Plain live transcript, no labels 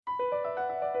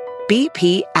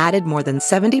BP added more than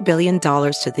 $70 billion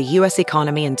to the U.S.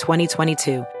 economy in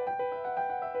 2022.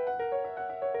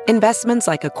 Investments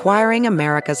like acquiring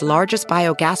America's largest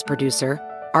biogas producer,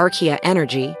 Archaea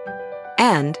Energy,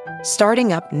 and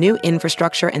starting up new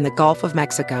infrastructure in the Gulf of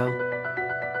Mexico.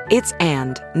 It's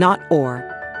and, not or.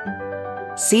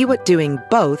 See what doing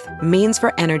both means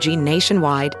for energy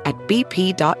nationwide at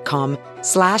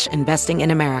bp.com/investing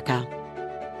in America.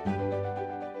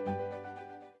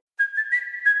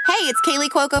 Hey, it's Kaylee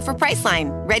Cuoco for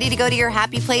Priceline. Ready to go to your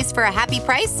happy place for a happy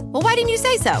price? Well, why didn't you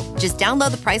say so? Just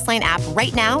download the Priceline app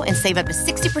right now and save up to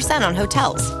 60% on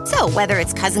hotels. So whether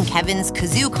it's Cousin Kevin's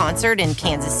Kazoo Concert in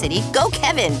Kansas City, go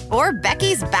Kevin, or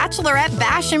Becky's Bachelorette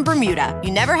Bash in Bermuda,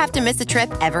 you never have to miss a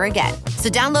trip ever again. So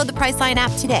download the Priceline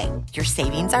app today. Your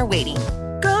savings are waiting.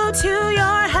 Go to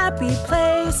your happy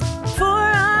place for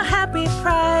a happy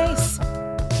price.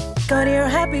 Go to your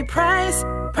happy price,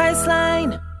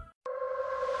 Priceline.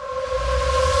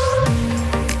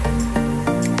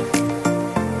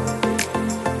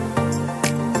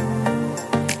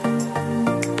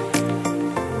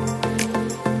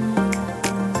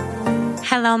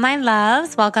 Hello, my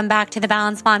loves. Welcome back to the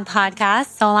Balance Bond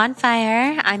podcast, Soul on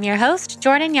Fire. I'm your host,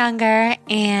 Jordan Younger,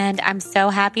 and I'm so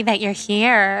happy that you're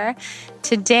here.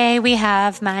 Today, we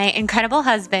have my incredible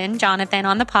husband, Jonathan,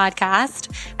 on the podcast.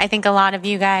 I think a lot of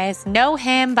you guys know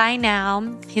him by now.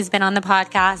 He's been on the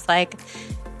podcast like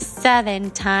 7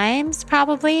 times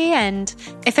probably, and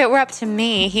if it were up to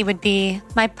me, he would be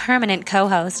my permanent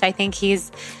co-host. I think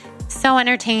he's so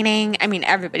entertaining. I mean,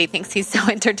 everybody thinks he's so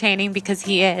entertaining because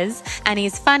he is. And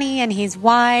he's funny and he's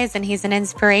wise and he's an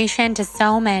inspiration to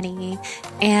so many.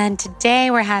 And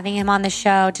today we're having him on the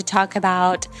show to talk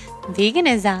about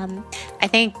veganism. I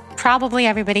think probably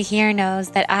everybody here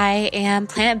knows that I am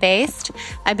plant-based.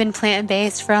 I've been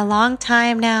plant-based for a long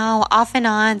time now, off and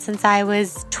on since I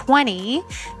was 20,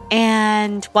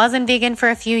 and wasn't vegan for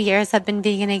a few years. I've been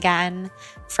vegan again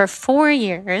for 4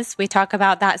 years. We talk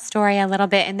about that story a little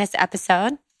bit in this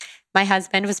episode. My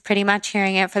husband was pretty much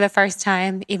hearing it for the first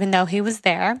time, even though he was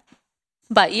there.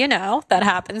 But you know, that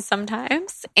happens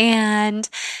sometimes. And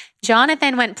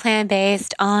Jonathan went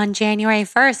plant-based on January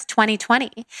 1st,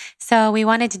 2020. So we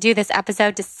wanted to do this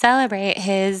episode to celebrate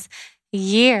his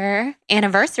year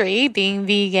anniversary being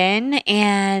vegan,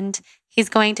 and he's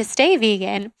going to stay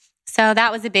vegan. So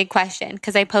that was a big question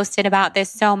because I posted about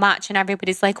this so much and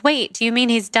everybody's like, wait, do you mean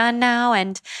he's done now?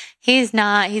 And he's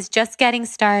not. He's just getting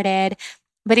started,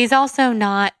 but he's also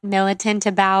not militant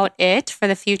about it for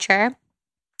the future.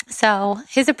 So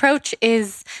his approach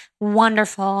is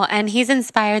wonderful, and he's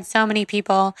inspired so many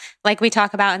people, like we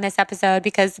talk about in this episode,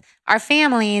 because our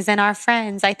families and our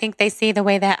friends, I think they see the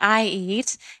way that I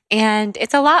eat, and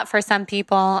it's a lot for some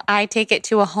people. I take it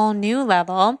to a whole new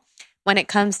level when it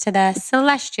comes to the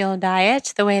celestial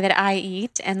diet, the way that I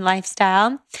eat and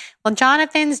lifestyle. Well,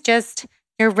 Jonathan's just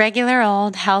your regular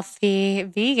old healthy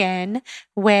vegan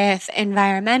with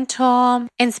environmental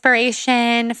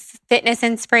inspiration, fitness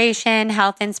inspiration,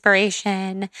 health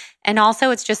inspiration, and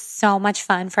also it's just so much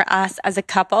fun for us as a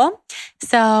couple.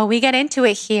 So we get into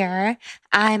it here.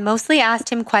 I mostly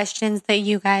asked him questions that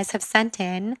you guys have sent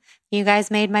in. You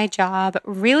guys made my job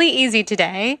really easy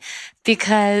today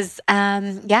because,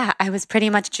 I was pretty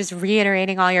much just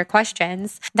reiterating all your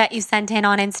questions that you sent in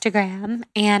on Instagram.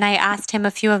 And I asked him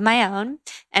a few of my own.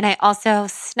 And I also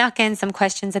snuck in some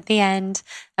questions at the end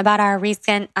about our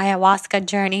recent ayahuasca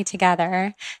journey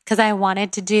together because I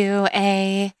wanted to do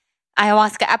a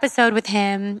ayahuasca episode with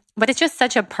him, but it's just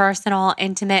such a personal,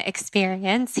 intimate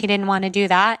experience. He didn't want to do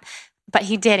that. But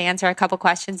he did answer a couple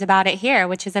questions about it here,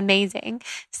 which is amazing.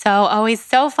 So always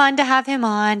so fun to have him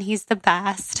on. He's the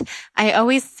best. I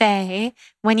always say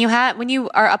when you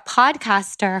are a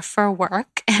podcaster for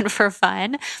work and for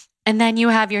fun, and then you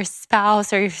have your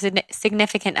spouse or your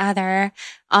significant other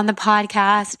on the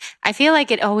podcast, I feel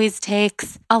like it always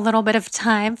takes a little bit of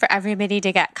time for everybody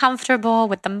to get comfortable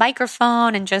with the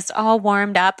microphone and just all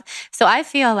warmed up. So I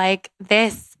feel like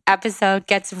this episode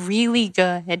gets really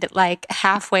good like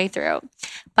halfway through,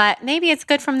 but maybe it's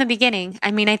good from the beginning. I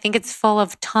mean, I think it's full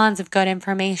of tons of good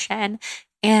information,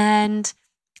 and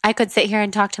I could sit here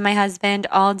and talk to my husband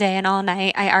all day and all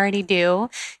night. I already do.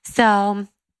 So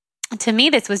to me,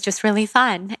 this was just really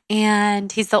fun,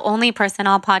 and he's the only person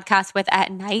I'll podcast with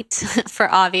at night for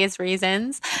obvious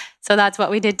reasons. So that's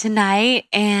what we did tonight,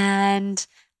 and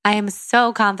I am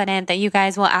so confident that you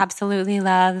guys will absolutely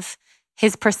love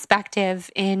his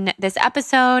perspective in this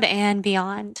episode and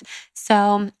beyond.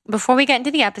 So before we get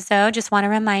into the episode, just want to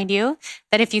remind you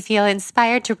that if you feel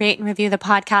inspired to rate and review the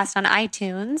podcast on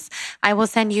iTunes, I will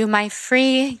send you my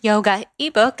free yoga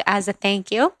ebook as a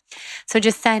thank you. So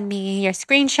just send me your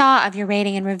screenshot of your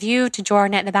rating and review to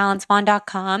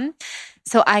jordan@thebalancewand.com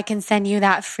so I can send you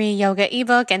that free yoga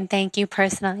ebook and thank you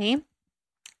personally.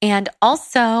 And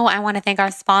also, I want to thank our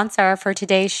sponsor for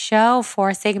today's show, Four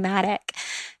Sigmatic.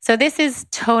 So this is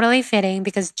totally fitting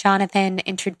because Jonathan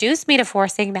introduced me to Four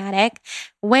Sigmatic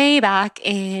way back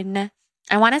in,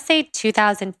 I want to say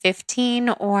 2015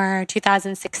 or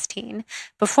 2016,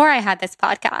 before I had this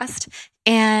podcast.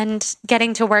 And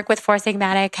getting to work with Four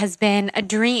Sigmatic has been a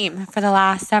dream for the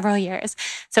last several years.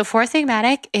 So Four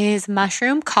Sigmatic is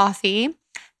mushroom coffee.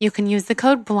 You can use the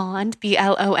code BLONDE,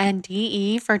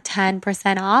 BLONDE, for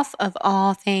 10% off of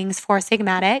all things Four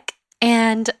Sigmatic.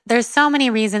 And there's so many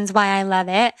reasons why I love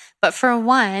it. But for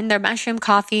one, their mushroom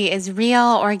coffee is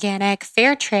real, organic,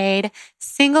 fair trade,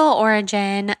 single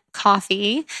origin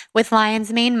coffee with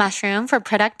lion's mane mushroom for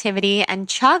productivity and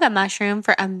chaga mushroom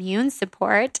for immune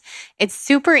support. It's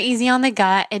super easy on the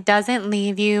gut. It doesn't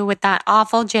leave you with that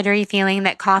awful jittery feeling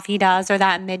that coffee does or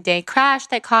that midday crash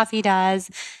that coffee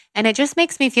does. And it just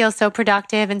makes me feel so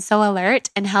productive and so alert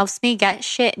and helps me get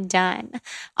shit done.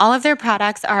 All of their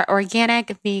products are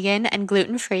organic, vegan, and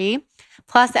gluten-free.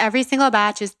 Plus, every single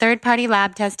batch is third-party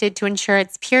lab tested to ensure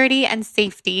its purity and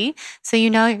safety, so you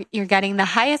know you're getting the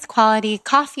highest quality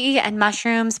coffee and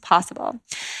mushrooms possible.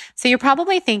 So you're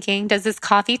probably thinking, does this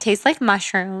coffee taste like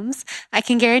mushrooms? I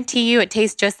can guarantee you it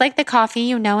tastes just like the coffee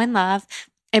you know and love.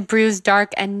 It brews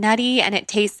dark and nutty, and it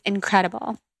tastes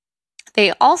incredible.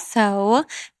 They also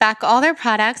back all their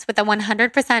products with a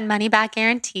 100% money-back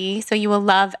guarantee, so you will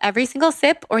love every single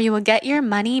sip or you will get your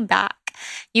money back.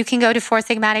 You can go to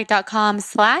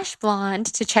foursigmatic.com/blonde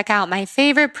to check out my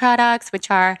favorite products,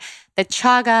 which are the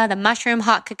chaga, the mushroom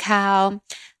hot cacao,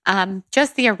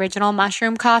 just the original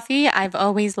mushroom coffee I've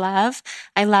always loved.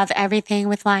 I love everything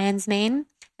with lion's mane,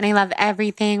 and I love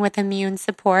everything with immune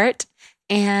support.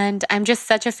 And I'm just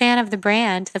such a fan of the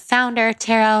brand. The founder,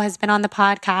 Taro, has been on the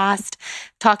podcast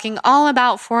talking all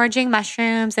about foraging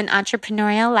mushrooms and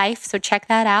entrepreneurial life. So check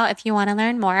that out if you want to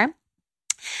learn more.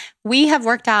 We have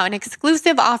worked out an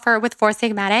exclusive offer with Four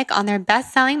Sigmatic on their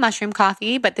best-selling mushroom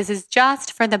coffee, but this is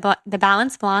just for the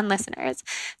Balanced Blonde listeners.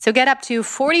 So get up to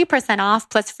 40% off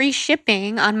plus free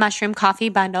shipping on mushroom coffee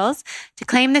bundles. To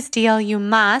claim this deal, you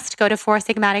must go to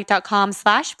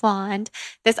foursigmatic.com/blonde.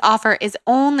 This offer is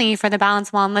only for the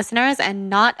Balanced Blonde listeners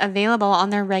and not available on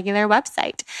their regular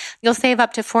website. You'll save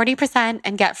up to 40%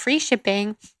 and get free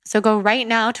shipping. So go right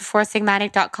now to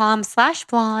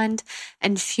foursigmatic.com/blonde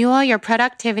and fuel your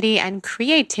productivity and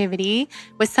creativity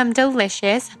with some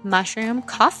delicious mushroom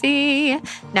coffee.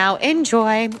 Now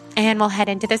enjoy, and we'll head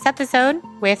into this episode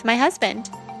with my husband.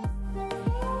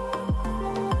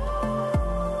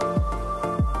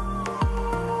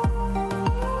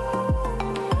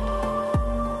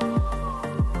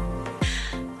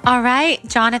 All right,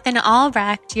 Jonathan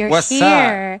Albrecht, you're What's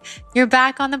here. up? You're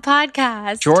back on the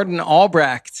podcast. Jordan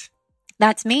Albrecht.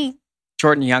 That's me.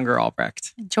 Jordan Younger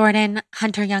Albrecht. Jordan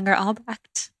Hunter Younger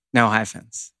Albrecht. No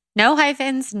hyphens. No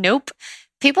hyphens. Nope.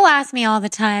 People ask me all the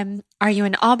time, are you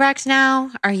an Albrecht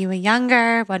now? Are you a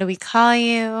Younger? What do we call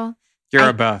you? You're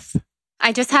a both.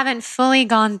 I just haven't fully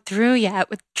gone through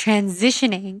yet with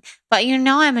transitioning, but you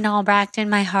know I'm an Albrecht in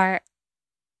my heart.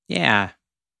 Yeah.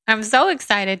 I'm so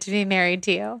excited to be married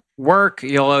to you. Work,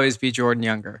 you'll always be Jordan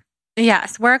Younger.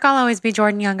 Yes, work, I'll always be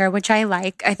Jordan Younger, which I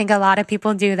like. I think a lot of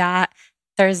people do that.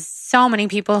 There's so many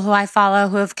people who I follow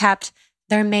who have kept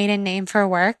their maiden name for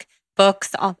work,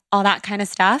 books, all that kind of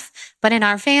stuff. But in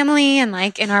our family and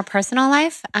like in our personal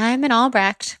life, I'm an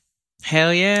Albrecht.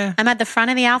 Hell yeah. I'm at the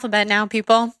front of the alphabet now,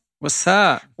 people. What's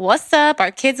up? What's up?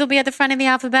 Our kids will be at the front of the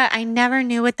alphabet. I never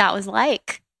knew what that was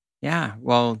like. Yeah,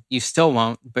 well, you still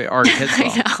won't, but our kids will.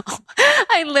 I know.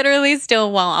 I literally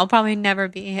still won't. I'll probably never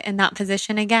be in that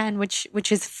position again, which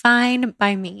is fine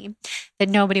by me, that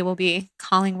nobody will be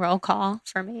calling roll call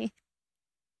for me.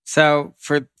 So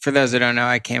for those who don't know,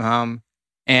 I came home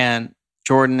and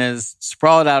Jordan is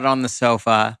sprawled out on the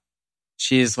sofa.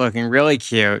 She's looking really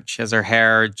cute. She has her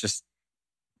hair just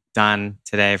done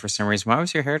today for some reason. Why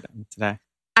was your hair done today?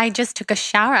 I just took a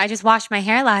shower. I just washed my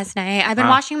hair last night. I've been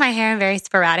washing my hair very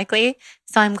sporadically,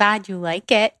 so I'm glad you like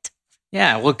it.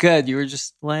 Yeah, well, good. You were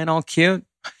just laying all cute.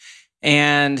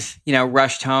 And,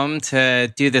 rushed home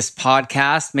to do this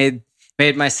podcast, made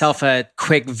myself a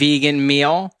quick vegan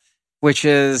meal, which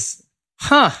is,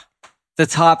 the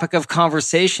topic of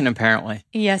conversation, apparently.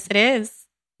 Yes, it is.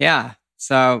 Yeah.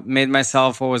 So made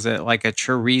myself, what was it? Like a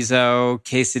chorizo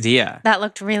quesadilla. That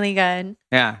looked really good.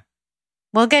 Yeah.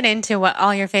 We'll get into what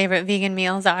all your favorite vegan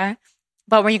meals are.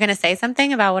 But were you going to say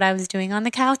something about what I was doing on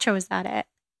the couch, or was that it?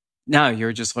 No, you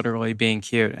were just literally being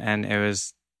cute. And it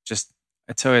was just,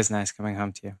 it's always nice coming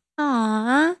home to you.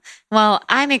 Aw. Well,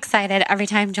 I'm excited every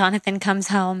time Jonathan comes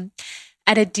home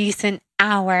at a decent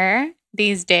hour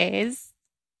these days,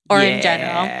 or in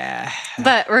general.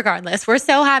 But regardless, we're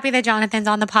so happy that Jonathan's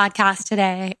on the podcast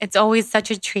today. It's always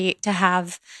such a treat to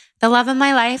have the love of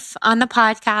my life on the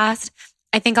podcast.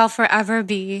 I think I'll forever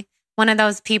be one of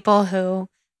those people who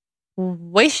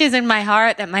wishes in my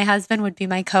heart that my husband would be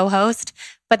my co-host.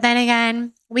 But then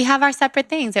again, we have our separate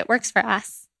things. It works for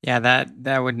us. Yeah,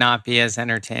 that would not be as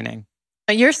entertaining.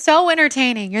 But you're so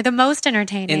entertaining. You're the most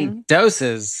entertaining. In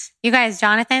doses. You guys,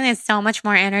 Jonathan is so much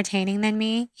more entertaining than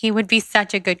me. He would be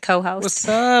such a good co-host. What's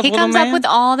up, He little comes man? up with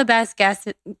all the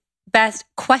best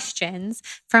questions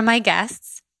for my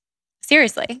guests.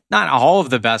 Seriously. Not all of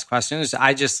the best questions.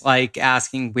 I just like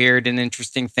asking weird and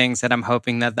interesting things that I'm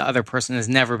hoping that the other person has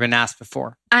never been asked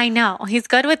before. I know.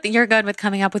 You're good with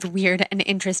coming up with weird and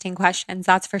interesting questions.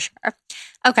 That's for sure.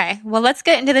 Okay. Well, let's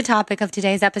get into the topic of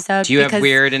today's episode. Do you have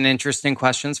weird and interesting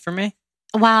questions for me?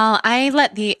 Well, I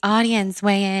let the audience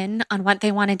weigh in on what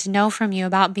they wanted to know from you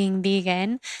about being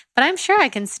vegan, but I'm sure I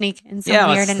can sneak in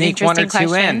some weird and interesting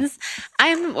questions.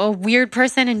 I'm a weird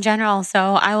person in general,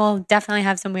 so I will definitely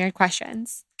have some weird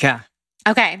questions.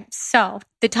 Okay, so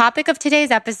the topic of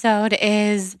today's episode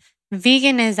is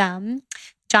veganism.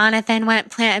 Jonathan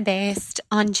went plant-based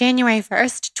on January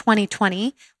 1st,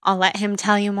 2020. I'll let him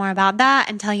tell you more about that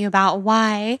and tell you about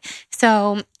why.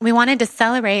 So we wanted to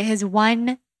celebrate his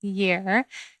 1 year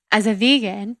as a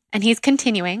vegan, and he's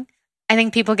continuing. I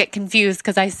think people get confused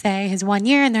because I say his 1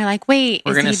 year and they're like, wait,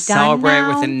 we're going to celebrate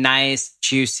with a nice,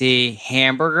 juicy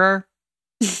hamburger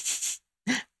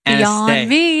and Beyond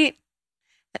Meat.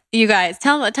 You guys,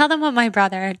 tell them what my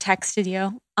brother texted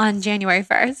you on January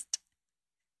 1st.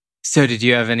 So did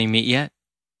you have any meat yet?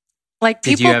 Like,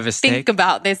 did people you have a steak? think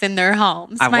about this in their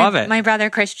homes. I love it. My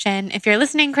brother Christian, if you're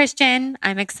listening, Christian,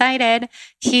 I'm excited.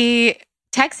 He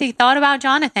thought about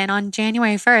Jonathan on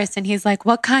January 1st, and he's like,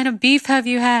 what kind of beef have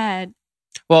you had?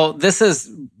 Well, this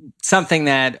is something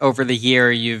that over the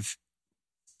year you've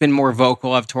been more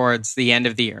vocal of towards the end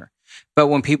of the year. But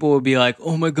when people would be like,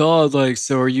 oh my God, like,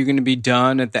 so are you going to be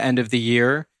done at the end of the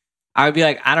year? I would be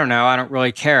like, I don't know. I don't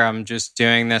really care. I'm just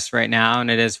doing this right now,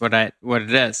 and it is what it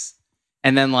is.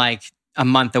 And then like a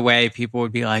month away, people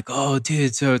would be like, oh,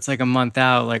 dude, so it's like a month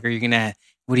out. Like, what are you going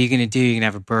to do? You can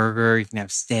have a burger, you can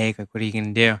have steak. Like, what are you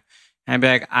going to do? And I'd be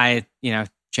like, I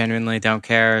genuinely don't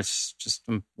care. It's just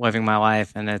I'm living my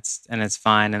life, and it's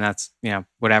fine. And that's,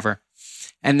 whatever.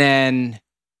 And then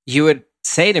you would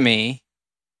say to me,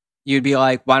 you'd be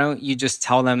like, why don't you just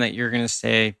tell them that you're going to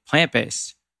stay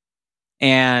plant-based?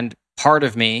 And part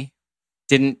of me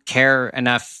didn't care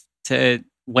enough to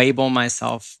label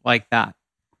myself like that,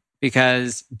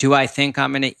 because do I think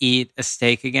I'm going to eat a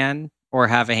steak again or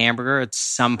have a hamburger at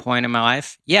some point in my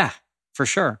life? Yeah, for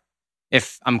sure.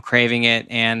 If I'm craving it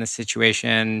and the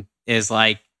situation is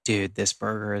like, dude, this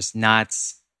burger is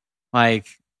nuts. Like,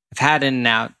 I've had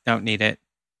In-N-Out, don't need it.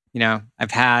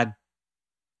 I've had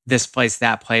this place,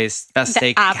 that place, best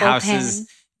steak houses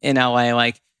in LA.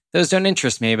 Like, those don't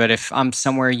interest me. But if I'm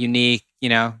somewhere unique,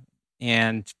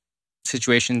 and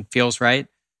situation feels right,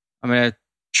 I'm going to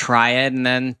try it. And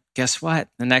then guess what?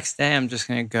 The next day, I'm just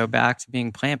going to go back to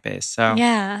being plant-based. So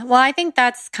yeah, well, I think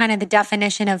that's kind of the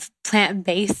definition of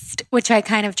plant-based, which I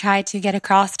kind of try to get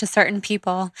across to certain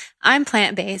people. I'm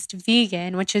plant-based,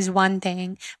 vegan, which is one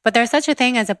thing, but there's such a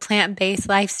thing as a plant-based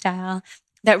lifestyle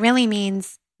that really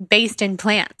means based in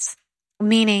plants,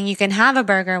 meaning you can have a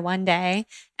burger one day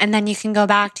and then you can go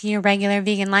back to your regular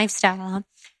vegan lifestyle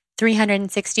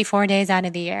 364 days out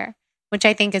of the year, which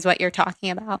I think is what you're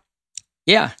talking about.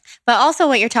 yeah. But also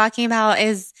what you're talking about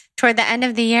is toward the end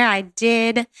of the year, I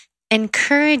did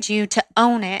encourage you to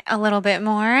own it a little bit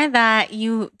more, that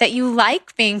you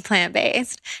like being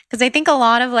plant-based. Because I think a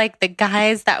lot of like the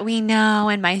guys that we know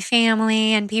and my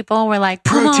family and people were like,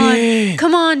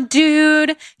 come on,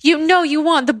 dude, you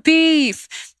want the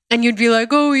beef. And you'd be like,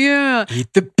 oh yeah.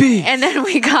 Eat the beef. And then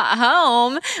we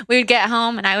would get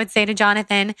home and I would say to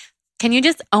Jonathan, can you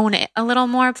just own it a little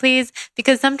more, please?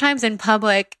 Because sometimes in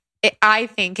public, I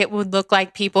think it would look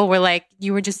like people were like,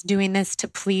 you were just doing this to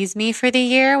please me for the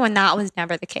year, when that was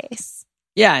never the case.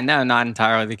 Yeah, no, not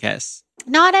entirely the case.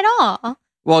 Not at all.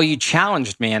 Well, you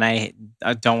challenged me, and I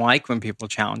don't like when people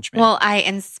challenge me. Well, I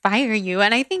inspire you,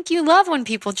 and I think you love when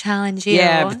people challenge you.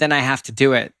 Yeah, but then I have to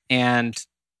do it. And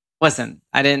listen,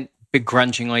 I didn't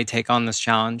begrudgingly take on this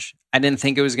challenge. I didn't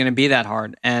think it was going to be that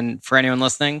hard. And for anyone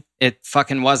listening, it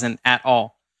fucking wasn't at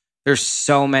all. There's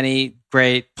so many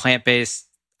great plant-based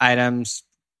items,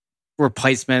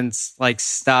 replacements, like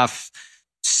stuff,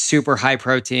 super high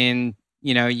protein.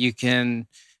 You know, you can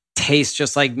taste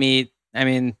just like meat. I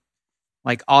mean,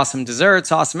 like awesome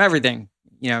desserts, awesome everything,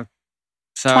 you know.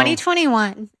 So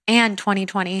 2021 and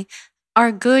 2020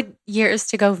 are good years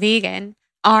to go vegan,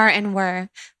 are and were.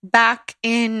 Back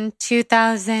in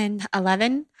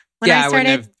 2011, when I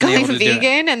started going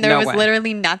vegan and there was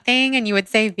literally nothing, and you would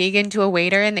say vegan to a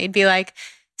waiter and they'd be like,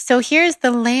 so here's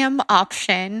the lamb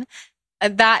option.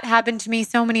 That happened to me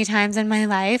so many times in my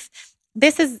life.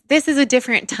 This is a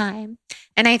different time.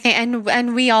 And I think,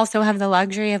 and we also have the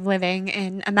luxury of living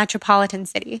in a metropolitan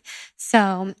city.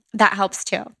 So that helps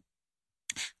too.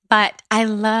 But I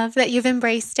love that you've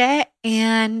embraced it,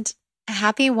 and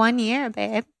happy 1 year,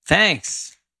 babe.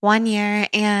 Thanks. 1 year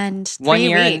and 3 weeks. 1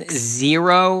 year and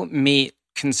 0 meat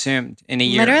consumed in a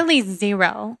year. Literally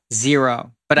zero.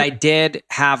 Zero. But I did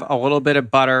have a little bit of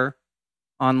butter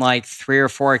on like 3 or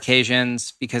 4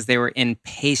 occasions because they were in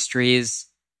pastries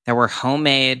that were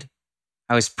homemade.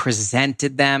 I was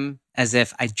presented them as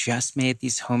if I just made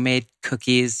these homemade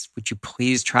cookies. Would you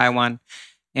please try one?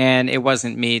 And it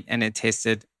wasn't meat, and it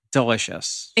tasted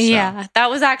delicious. So. Yeah, that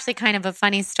was actually kind of a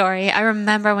funny story. I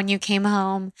remember when you came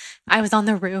home, I was on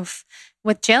the roof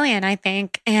with Jillian, I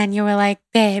think, and you were like,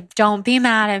 babe, don't be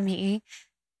mad at me.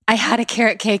 I had a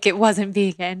carrot cake. It wasn't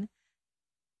vegan.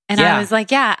 And I was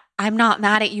like, yeah, I'm not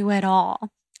mad at you at all.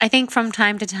 I think from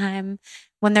time to time,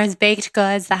 when there's baked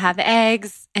goods that have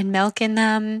eggs and milk in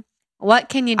them, what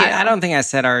can you do? I don't think I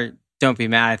said don't be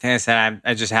mad. I think I said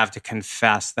I just have to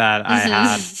confess that I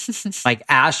had like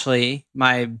Ashley,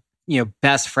 my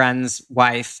best friend's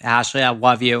wife. Ashley, I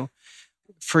love you.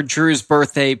 For Drew's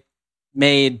birthday,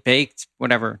 made baked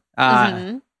whatever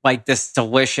like this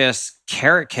delicious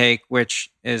carrot cake,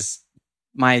 which is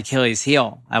my Achilles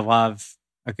heel. I love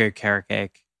a good carrot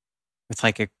cake with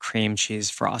like a cream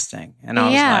cheese frosting, and I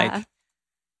was like,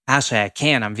 Ashley, I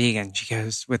can't. I'm vegan. She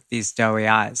goes with these doughy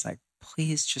eyes, like,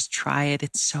 please just try it.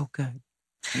 It's so good.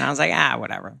 And I was like,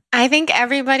 whatever. I think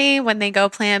everybody, when they go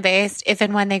plant-based, if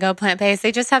and when they go plant-based,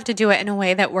 they just have to do it in a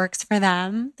way that works for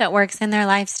them, that works in their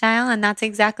lifestyle. And that's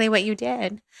exactly what you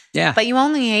did. Yeah. But you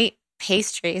only ate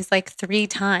pastries like 3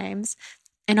 times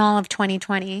in all of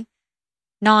 2020.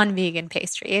 Non-vegan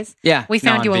pastries. Yeah. We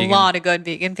found you a lot of good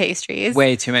vegan pastries.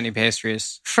 Way too many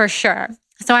pastries. For sure.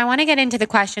 So I want to get into the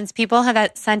questions. People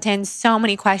have sent in so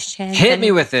many questions. Hit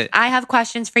me with it. I have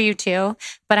questions for you too,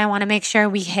 but I want to make sure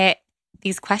we hit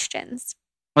these questions.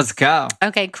 Let's go.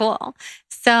 Okay, cool.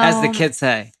 So as the kids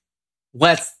say,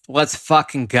 let's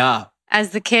fucking go. As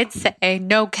the kids say,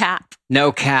 no cap.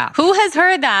 No cap. Who has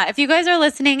heard that? If you guys are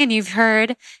listening and you've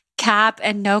heard cap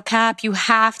and no cap, you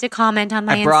have to comment on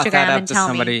my Instagram and tell me. I brought that up to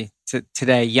somebody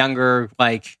today, younger,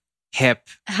 like hip.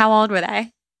 How old were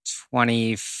they?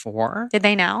 24. Did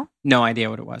they know? No idea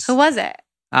what it was. Who was it?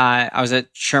 I was at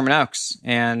Sherman Oaks,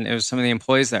 and it was some of the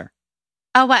employees there.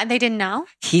 Oh, what? They didn't know?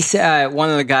 He said, one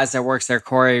of the guys that works there,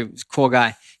 Corey, cool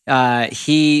guy.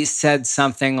 He said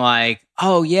something like,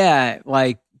 "Oh yeah,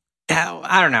 like that."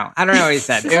 I don't know what he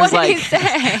said. It was what like did he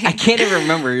say? I can't even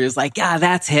remember. He was like, "Yeah,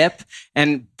 that's hip,"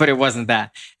 but it wasn't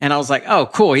that. And I was like, "Oh,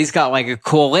 cool. He's got like a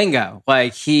cool lingo.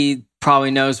 Like he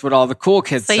probably knows what all the cool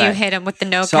kids say." So you hit him with the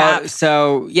no cap.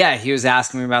 So yeah, he was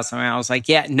asking me about something. I was like,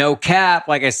 "Yeah, no cap."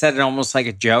 Like I said it almost like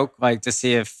a joke, like to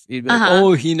see if he'd be like,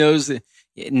 "Oh, he knows it."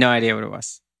 No idea what it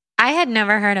was. I had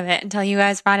never heard of it until you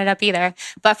guys brought it up either.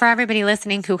 But for everybody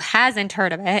listening who hasn't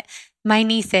heard of it,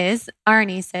 our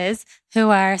nieces, who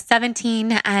are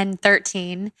 17 and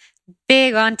 13,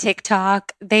 big on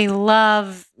TikTok. They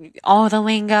love all the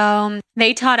lingo.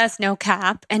 They taught us no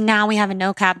cap, and now we have a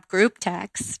no cap group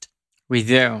text. We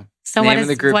do. So what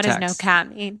does no cap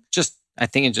mean? I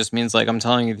think it just means like I'm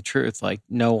telling you the truth, like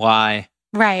no lie.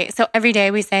 Right. So every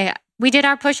day we say, we did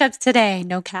our push-ups today,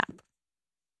 no cap.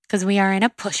 Because we are in a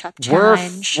push-up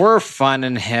challenge. We're fun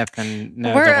and hip and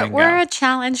we're a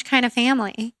challenge kind of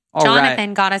family. All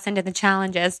Jonathan got us into the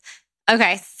challenges.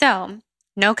 Okay, so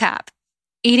no cap.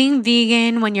 Eating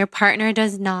vegan when your partner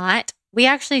does not. We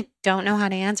actually don't know how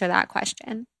to answer that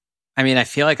question. I mean, I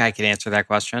feel like I could answer that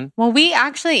question. Well, we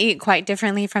actually eat quite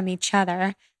differently from each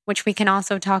other, which we can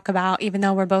also talk about, even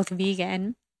though we're both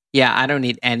vegan. Yeah, I don't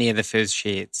eat any of the foods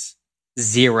she eats.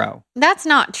 0. That's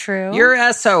not true. You're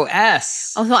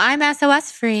SOS. Oh, so I'm SOS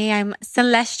free. I'm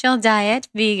celestial diet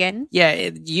vegan.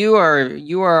 Yeah, you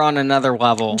are on another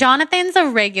level. Jonathan's a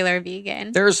regular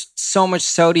vegan. There's so much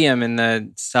sodium in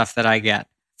the stuff that I get.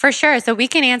 For sure. So we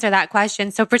can answer that question.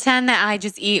 So pretend that I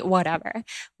just eat whatever.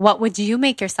 What would you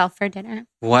make yourself for dinner?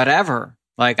 Whatever.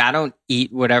 Like, I don't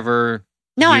eat whatever.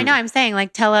 No, I know. I'm saying,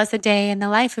 like, tell us a day in the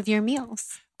life of your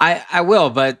meals. I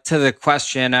will, but to the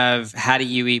question of how do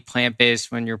you eat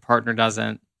plant-based when your partner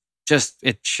doesn't, just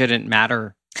it shouldn't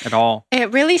matter at all.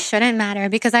 It really shouldn't matter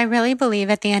because I really believe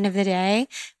at the end of the day,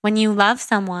 when you love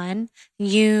someone,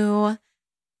 you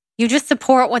just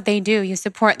support what they do. You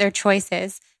support their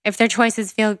choices. If their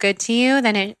choices feel good to you,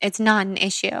 then it's not an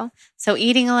issue. So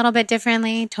eating a little bit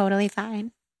differently, totally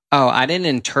fine. Oh, I didn't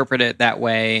interpret it that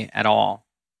way at all.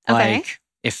 Okay. Like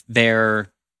if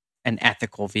they're an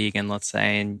ethical vegan, let's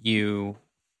say, and you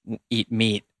eat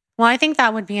meat. Well, I think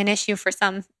that would be an issue for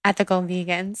some ethical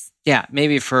vegans. Yeah,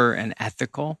 maybe for an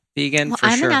ethical vegan, Well, for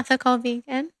I'm sure. an ethical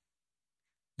vegan.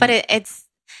 But it's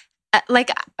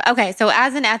like, okay, so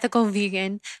as an ethical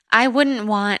vegan, I wouldn't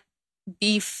want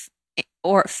beef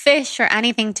or fish or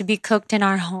anything to be cooked in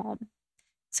our home.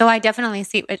 So I definitely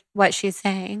see what she's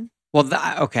saying. Well,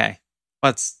 okay.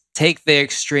 Let's take the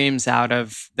extremes out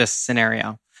of this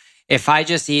scenario. If I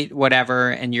just eat whatever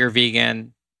and you're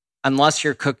vegan, unless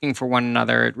you're cooking for one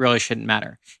another, it really shouldn't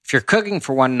matter. If you're cooking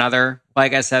for one another,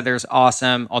 like I said, there's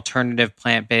awesome alternative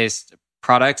plant-based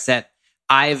products that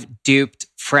I've duped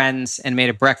friends and made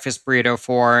a breakfast burrito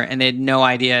for, and they had no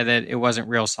idea that it wasn't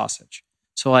real sausage.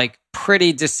 So like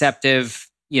pretty deceptive,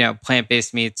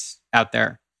 plant-based meats out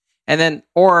there. And then,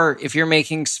 or if you're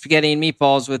making spaghetti and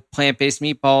meatballs with plant-based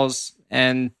meatballs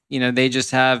and, they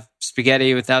just have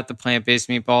spaghetti without the plant-based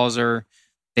meatballs, or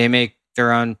they make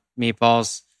their own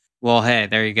meatballs, well, hey,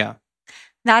 there you go.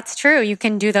 That's true. You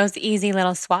can do those easy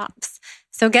little swaps.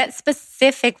 So get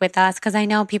specific with us because I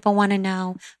know people want to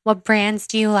know, what brands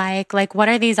do you like? Like, what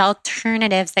are these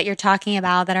alternatives that you're talking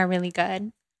about that are really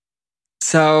good?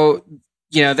 So,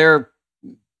 there are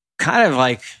kind of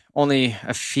like only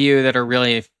a few that are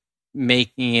really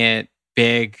making it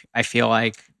big, I feel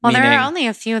like. Well, there are only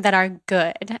a few that are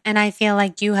good. And I feel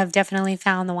like you have definitely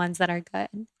found the ones that are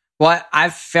good. Well,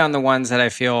 I've found the ones that I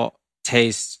feel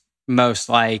taste most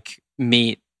like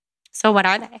meat. So what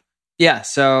are they? Yeah.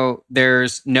 So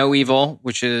there's No Evil,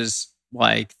 which is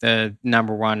like the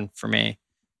number one for me.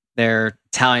 Their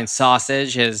Italian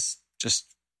sausage is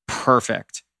just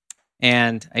perfect.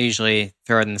 And I usually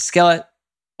throw it in the skillet,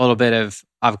 a little bit of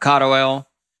avocado oil,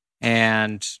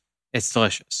 and it's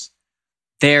delicious.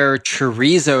 Their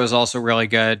chorizo is also really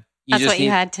good. That's what you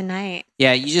had tonight.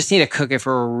 Yeah, you just need to cook it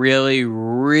for a really,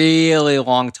 really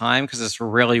long time because it's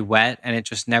really wet and it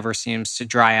just never seems to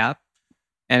dry up.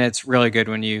 And it's really good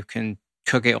when you can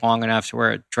cook it long enough to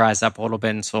where it dries up a little bit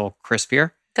and it's a little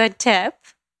crispier. Good tip.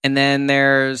 And then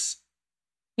there's...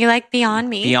 You like Beyond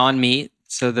Meat? Beyond Meat.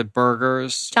 So the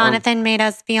burgers... Jonathan made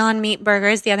us Beyond Meat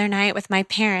burgers the other night with my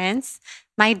parents.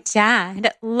 My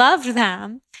dad loved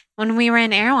them. When we were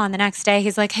in Erewhon the next day,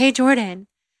 he's like, "Hey, Jordan,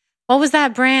 what was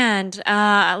that brand?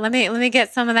 Let me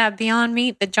get some of that Beyond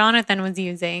Meat that Jonathan was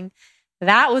using."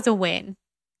 That was a win.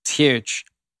 It's huge.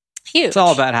 Huge. It's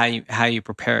all about how you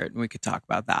prepare it, and we could talk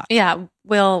about that. Yeah,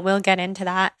 we'll get into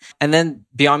that. And then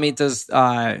Beyond Meat does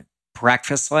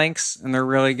breakfast links, and they're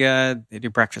really good. They do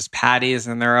breakfast patties,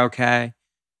 and they're okay.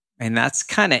 And that's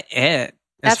kind of it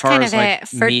as far as like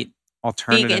for meat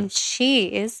alternatives. Vegan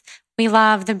cheese. We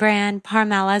love the brand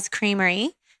Parmella's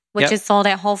Creamery, which is sold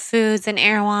at Whole Foods and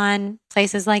Erewhon,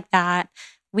 places like that.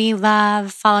 We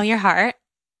love Follow Your Heart.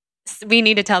 We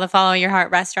need to tell the Follow Your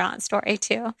Heart restaurant story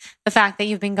too. The fact that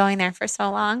you've been going there for so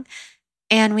long.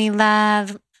 And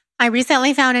I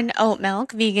recently found an oat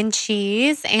milk vegan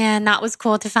cheese, and that was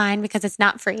cool to find because it's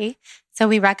not free. So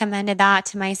we recommended that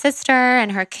to my sister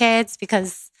and her kids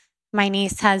because my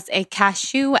niece has a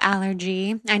cashew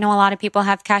allergy. I know a lot of people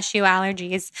have cashew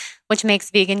allergies, which makes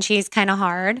vegan cheese kind of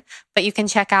hard. But you can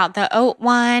check out the oat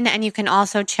one, and you can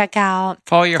also check out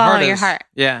Follow Your Heart.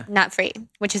 Yeah. Not free,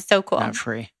 which is so cool. Not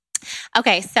free.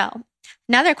 Okay, so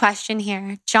another question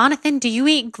here. Jonathan, do you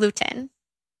eat gluten?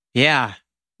 Yeah.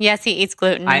 Yes, he eats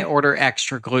gluten. I order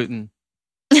extra gluten.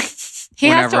 He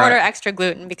has to order extra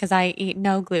gluten because I eat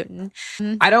no gluten.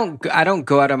 I don't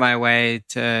go out of my way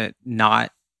to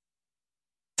not...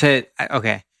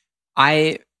 Okay,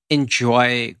 I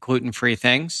enjoy gluten-free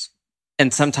things,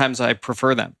 and sometimes I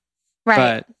prefer them. Right.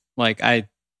 But like I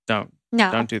don't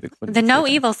do the gluten. The No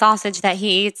Evil sausage that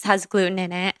he eats has gluten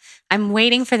in it. I'm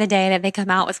waiting for the day that they come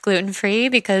out with gluten-free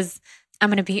because I'm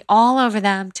going to be all over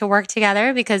them to work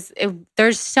together because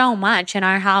there's so much in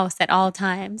our house at all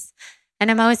times. And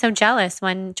I'm always so jealous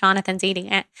when Jonathan's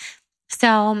eating it.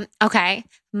 So, okay.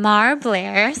 Mar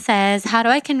Blair says, "How do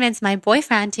I convince my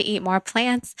boyfriend to eat more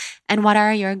plants? And what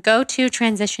are your go-to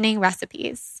transitioning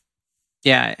recipes?"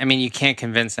 Yeah, I mean, you can't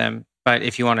convince him, but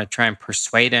if you want to try and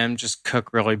persuade him, just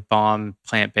cook really bomb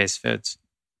plant-based foods.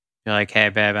 You're like, hey,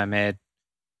 babe, I made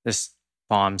this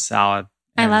bomb salad.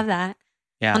 I love that.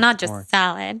 Yeah. Well, not just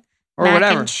salad. Or Mac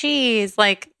whatever. and cheese,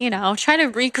 like, try to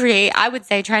recreate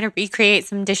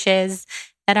some dishes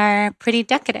that are pretty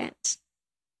decadent.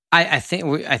 I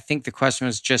think the question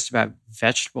was just about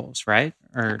vegetables, right?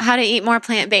 Or how to eat more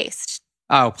plant-based.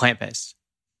 Oh, plant-based.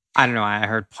 I don't know. I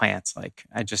heard plants. Like,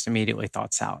 I just immediately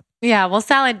thought salad. Yeah, well,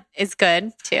 salad is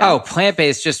good too. Oh,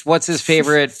 plant-based. Just what's his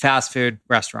favorite fast food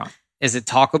restaurant? Is it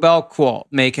Taco Bell? Cool.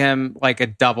 Make him like a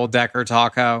double-decker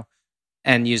taco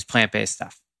and use plant-based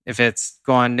stuff. If it's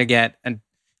going to get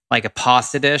a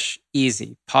pasta dish,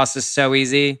 easy. Pasta's so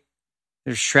easy.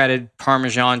 There's shredded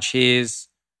Parmesan cheese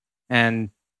and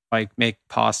make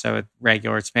pasta with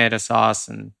regular tomato sauce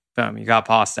and boom, you got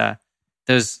pasta.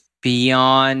 Those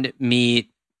Beyond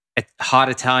Meat hot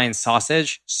Italian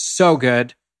sausage, so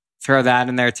good. Throw that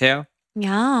in there too.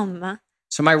 Yum.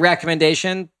 So my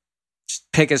recommendation,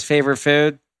 just pick his favorite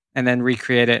food and then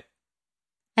recreate it.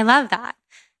 I love that.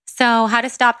 So how to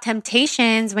stop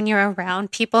temptations when you're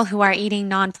around people who are eating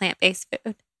non-plant-based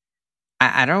food?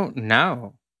 I don't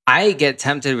know. I get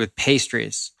tempted with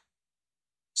pastries.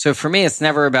 So for me, it's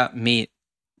never about meat.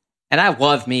 And I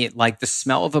love meat. Like the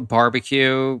smell of a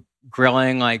barbecue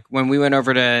grilling. Like when we went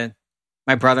over to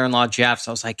my brother-in-law Jeff's,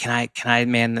 I was like, can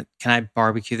I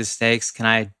barbecue the steaks? Can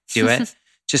I do it?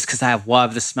 Just because I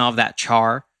love the smell of that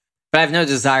char. But I have no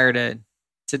desire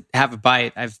to have a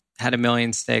bite. I've had a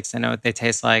million steaks. I know what they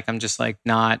taste like. I'm just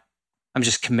I'm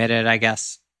just committed, I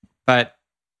guess. But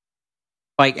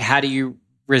how do you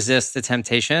resist the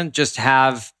temptation? Just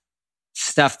have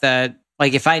stuff that,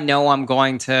 if I know I'm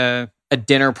going to a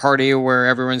dinner party where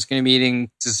everyone's going to be eating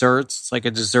desserts, it's like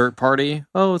a dessert party.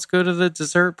 Oh, let's go to the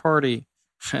dessert party.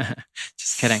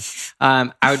 Just kidding.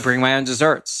 I would bring my own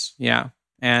desserts, and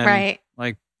right.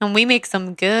 And we make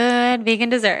some good vegan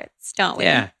desserts, don't we?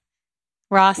 Yeah.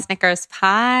 Raw Snickers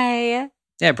pie.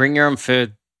 Yeah, bring your own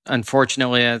food.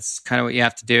 Unfortunately, that's kind of what you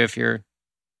have to do if you're...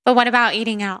 But what about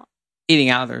eating out? Eating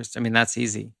out, that's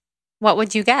easy. What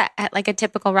would you get at a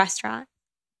typical restaurant?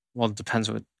 Well, it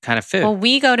depends what kind of food. Well,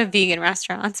 we go to vegan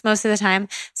restaurants most of the time.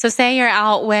 So say you're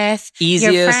out with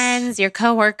your friends, your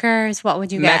coworkers, what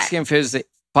would you get? Mexican food is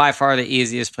by far the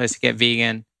easiest place to get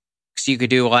vegan. Because you could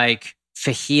do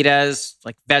fajitas,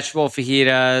 vegetable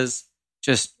fajitas,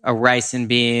 just a rice and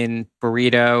bean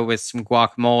burrito with some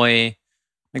guacamole.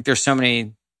 There's so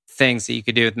many things that you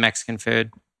could do with Mexican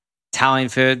food. Italian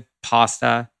food,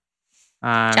 pasta.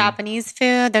 Japanese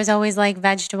food, there's always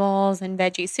vegetables and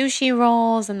veggie sushi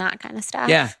rolls and that kind of stuff.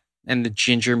 Yeah. And the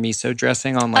ginger miso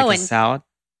dressing on a salad.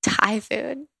 Thai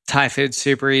food. Thai food's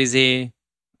super easy.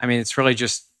 It's really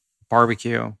just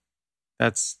barbecue.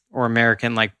 Or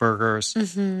American burgers,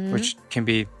 which can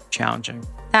be challenging.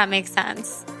 That makes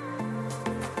sense.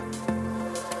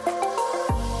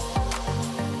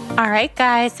 All right,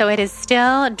 guys. So it is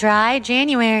still dry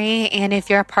January. And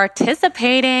if you're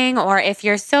participating or if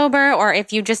you're sober or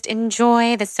if you just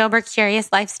enjoy the sober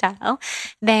curious lifestyle,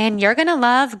 then you're going to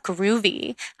love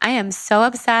Groovy. I am so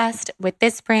obsessed with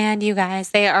this brand, you guys.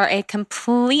 They are a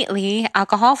completely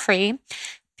alcohol-free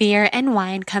beer and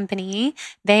wine company.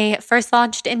 They first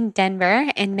launched in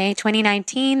Denver in May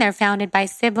 2019. They're founded by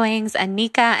siblings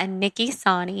Anika and Nikki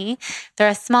Sani. They're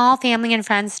a small family and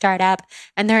friends startup,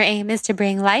 and their aim is to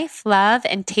bring life, love,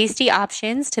 and tasty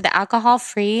options to the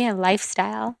alcohol-free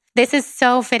lifestyle. This is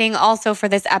so fitting also for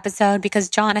this episode because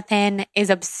Jonathan is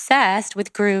obsessed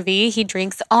with Groovy. He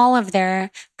drinks all of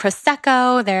their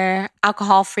Prosecco, their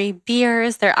alcohol-free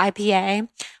beers, their IPA,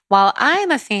 while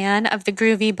I'm a fan of the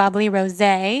Groovy Bubbly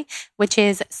Rosé, which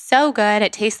is so good.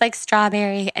 It tastes like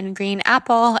strawberry and green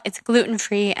apple. It's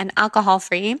gluten-free and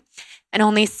alcohol-free and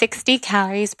only 60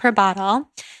 calories per bottle.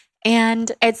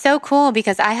 And it's so cool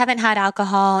because I haven't had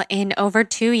alcohol in over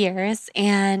 2 years,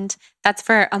 and that's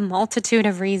for a multitude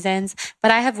of reasons.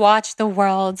 But I have watched the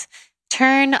world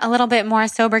turn a little bit more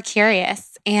sober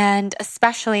curious, and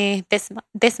especially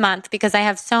this month because I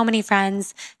have so many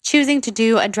friends choosing to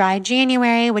do a dry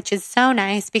January, which is so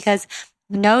nice because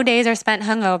no days are spent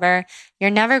hungover. You're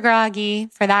never groggy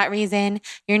for that reason.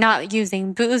 You're not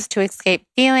using booze to escape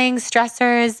feelings,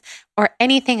 stressors, or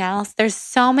anything else. There's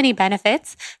so many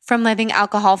benefits from living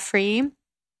alcohol-free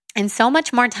and so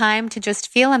much more time to just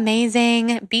feel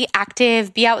amazing, be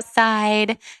active, be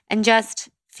outside, and just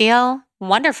feel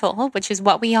wonderful, which is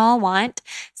what we all want.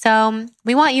 So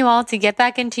we want you all to get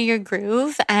back into your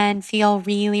groove and feel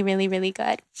really, really, really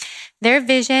good. Their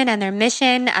vision and their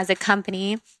mission as a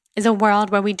company is a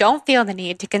world where we don't feel the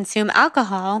need to consume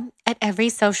alcohol at every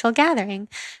social gathering,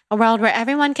 a world where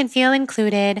everyone can feel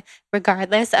included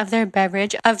regardless of their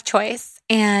beverage of choice.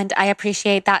 And I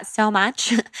appreciate that so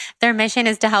much. Their mission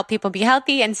is to help people be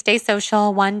healthy and stay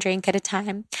social one drink at a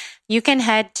time. You can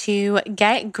head to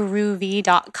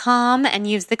getgroovy.com and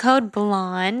use the code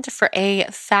BLONDE for a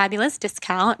fabulous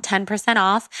discount, 10%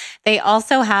 off. They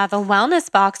also have a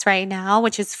wellness box right now,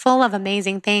 which is full of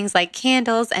amazing things like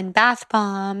candles and bath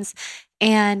bombs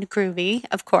and groovy,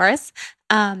 of course.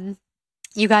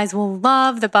 You guys will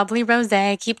love the bubbly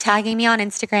rosé. Keep tagging me on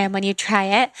Instagram when you try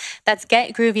it. That's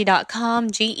getgroovy.com,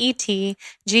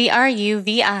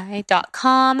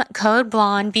 getgruvi.com, code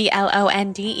BLONDE,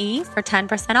 BLONDE for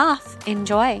 10% off.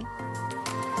 Enjoy.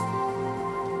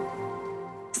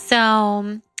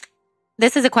 So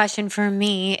this is a question for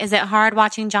me. Is it hard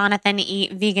watching Jonathan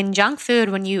eat vegan junk food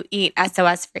when you eat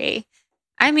SOS free?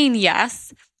 I mean,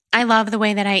 yes. I love the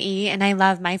way that I eat and I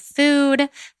love my food.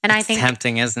 And I think it's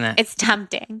tempting, isn't it? It's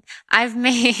tempting. I've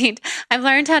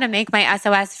learned how to make my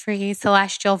SOS free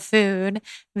celestial food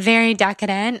very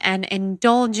decadent and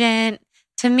indulgent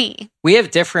to me. We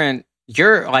have different,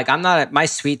 my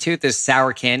sweet tooth is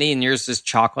sour candy and yours is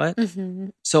chocolate.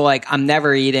 Mm-hmm. So I'm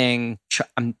never eating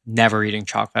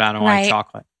chocolate. I don't like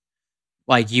chocolate.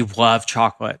 Like you love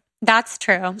chocolate. That's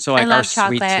true. So I love our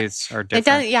chocolate. sweet tooths are different. It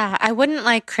does, yeah. I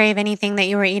wouldn't crave anything that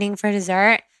you were eating for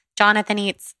dessert. Jonathan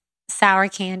eats sour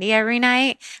candy every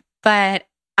night, but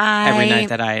every night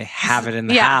that I have it in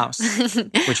the house,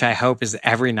 which I hope is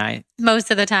every night. Most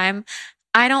of the time.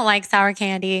 I don't like sour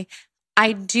candy.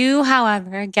 I do,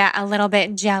 however, get a little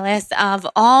bit jealous of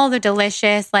all the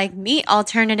delicious meat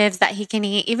alternatives that he can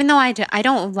eat. Even though I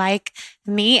don't like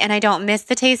meat and I don't miss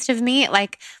the taste of meat,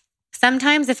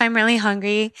 sometimes if I'm really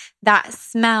hungry, that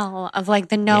smell of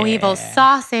the No Evil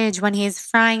sausage when he's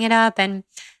frying it up and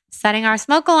setting our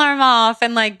smoke alarm off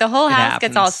and the whole house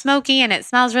gets all smoky and it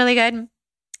smells really good.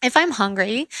 If I'm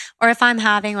hungry or if I'm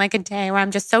having a day where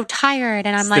I'm just so tired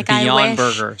and I'm Beyond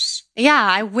Burgers. Yeah,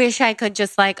 I wish I could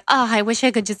just I wish I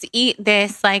could just eat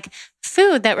this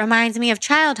food that reminds me of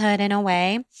childhood in a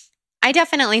way. I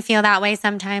definitely feel that way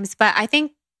sometimes, but I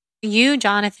think you,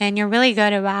 Jonathan, you're really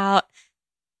good about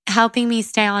helping me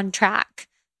stay on track,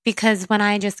 because when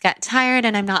I just get tired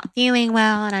and I'm not feeling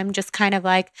well and I'm just kind of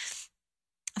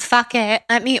fuck it,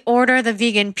 let me order the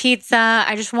vegan pizza.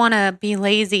 I just want to be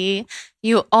lazy.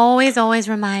 You always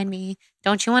remind me,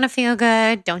 don't you want to feel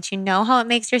good? Don't you know how it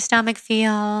makes your stomach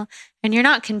feel? And you're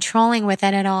not controlling with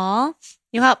it at all.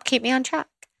 You help keep me on track.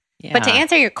 Yeah. But to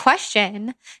answer your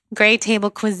question, Gray Table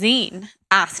Cuisine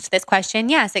asked this question.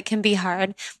 Yes, it can be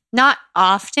hard. Not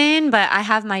often, but I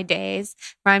have my days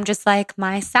where I'm just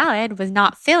my salad was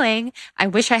not filling. I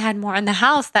wish I had more in the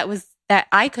house that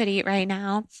I could eat right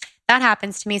now. That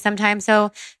happens to me sometimes.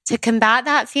 So to combat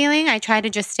that feeling, I try to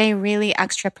just stay really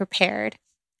extra prepared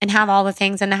and have all the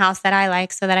things in the house that I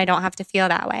like so that I don't have to feel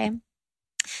that way.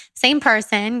 Same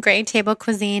person, Gray Table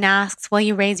Cuisine asks, will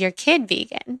you raise your kid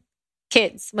vegan?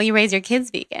 Will you raise your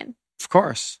kids vegan? Of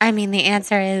course. I mean, the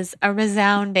answer is a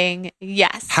resounding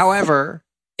yes. However,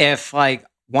 if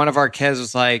one of our kids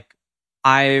was I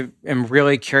am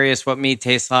really curious what meat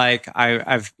tastes like.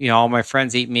 I've all my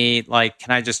friends eat meat. Can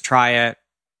I just try it?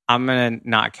 I'm going to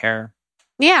not care.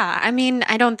 Yeah. I mean,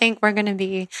 I don't think we're going to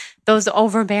be those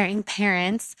overbearing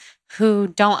parents who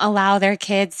don't allow their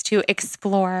kids to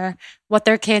explore what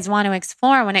their kids want to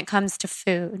explore when it comes to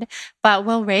food. But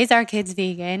we'll raise our kids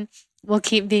vegan. We'll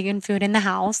keep vegan food in the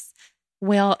house.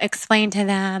 We'll explain to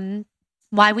them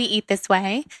why we eat this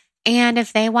way. And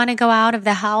if they want to go out of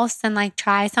the house and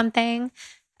try something,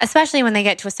 especially when they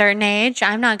get to a certain age,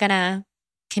 I'm not going to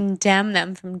condemn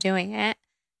them from doing it.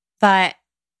 But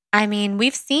I mean,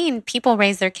 we've seen people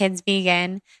raise their kids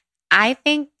vegan. I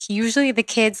think usually the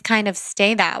kids kind of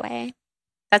stay that way.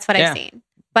 That's what I've seen.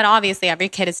 But obviously every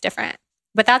kid is different.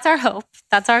 But that's our hope.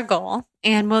 That's our goal.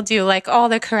 And we'll do all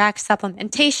the correct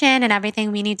supplementation and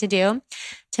everything we need to do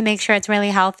to make sure it's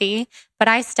really healthy. But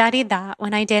I studied that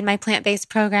when I did my plant-based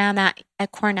program at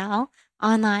Cornell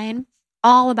online,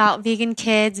 all about vegan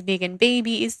kids, vegan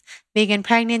babies, vegan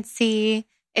pregnancy.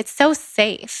 It's so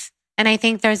safe. And I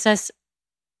think there's just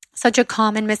such a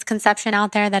common misconception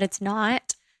out there that it's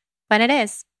not, but it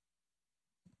is.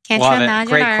 Can't you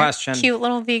imagine Great our question. Cute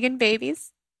little vegan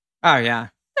babies? Oh, yeah.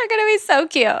 They're going to be so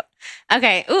cute.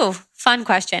 Okay. Ooh, fun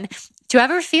question. Do you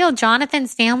ever feel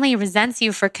Jonathan's family resents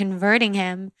you for converting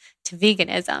him to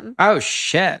veganism? Oh,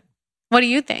 shit. What do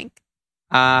you think?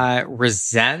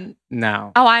 Resent?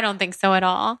 No. Oh, I don't think so at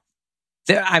all.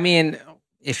 I mean,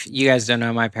 if you guys don't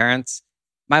know my parents,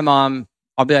 my mom,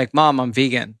 I'll be like, Mom, I'm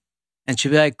vegan. And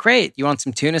she'll be like, great. You want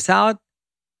some tuna salad?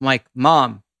 I'm like,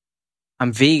 Mom,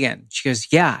 I'm vegan. She goes,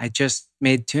 yeah, I just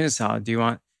made tuna salad. Do you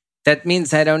want? That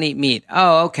means I don't eat meat.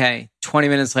 Oh, okay. 20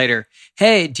 minutes later,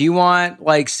 hey, do you want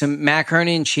like some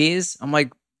macaroni and cheese? I'm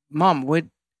like, Mom, what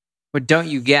don't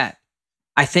you get?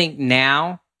 I think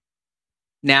now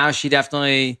she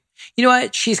definitely, you know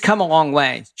what? She's come a long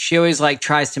way. She always like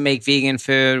tries to make vegan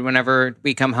food whenever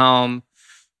we come home.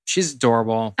 She's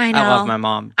adorable. I know. I love my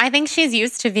mom. I think she's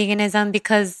used to veganism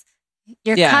because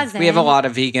your cousin. We have a lot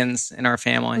of vegans in our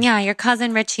family. Yeah, your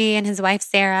cousin Richie and his wife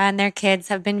Sarah and their kids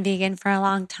have been vegan for a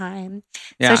long time.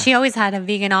 Yeah. So she always had a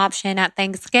vegan option at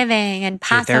Thanksgiving and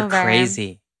Passover. Dude, they're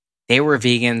crazy. They were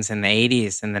vegans in the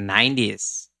 80s and the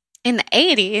 90s. In the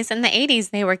 80s? In the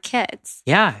 80s, they were kids.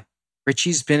 Yeah.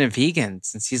 Richie's been a vegan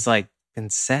since he's like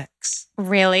been 6.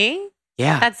 Really?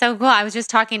 Yeah. That's so cool. I was just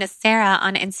talking to Sarah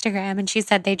on Instagram and she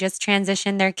said they just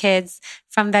transitioned their kids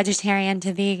from vegetarian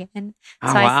to vegan.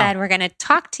 Oh, so I wow. said, we're going to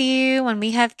talk to you when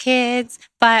we have kids.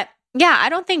 But yeah, I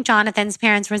don't think Jonathan's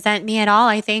parents resent me at all.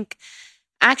 I think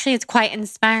actually it's quite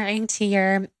inspiring to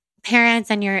your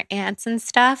parents and your aunts and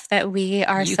stuff that we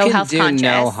are so health conscious. You can do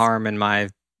no harm in my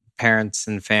parents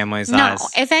and family's No,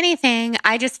 eyes. if anything,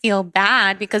 I just feel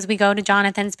bad because we go to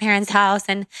Jonathan's parents' house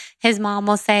and his mom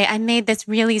will say, I made this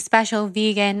really special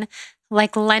vegan,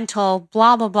 like lentil,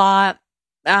 blah, blah,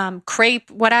 blah, crepe,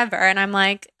 whatever. And I'm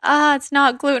like, it's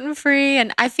not gluten-free.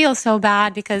 And I feel so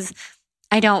bad because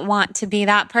I don't want to be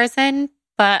that person,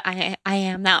 but I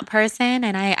am that person.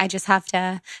 And I just have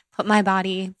to put my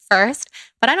body first.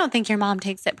 But I don't think your mom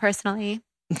takes it personally.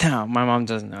 No, my mom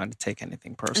doesn't know how to take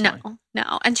anything personally.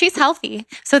 No. And she's healthy.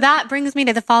 So that brings me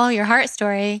to the follow your heart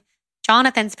story.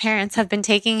 Jonathan's parents have been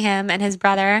taking him and his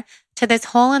brother to this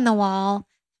hole in the wall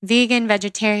vegan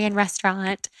vegetarian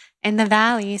restaurant in the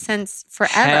Valley since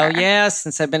forever. Hell yeah,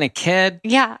 since I've been a kid.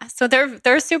 Yeah. So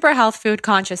they're super health food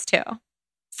conscious too.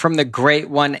 From the Great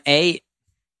 1-8.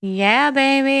 Yeah,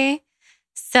 baby.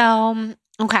 So,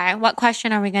 okay, what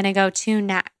question are we going to go to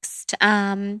next?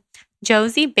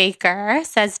 Josie Baker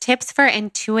says tips for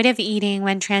intuitive eating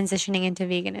when transitioning into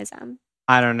veganism.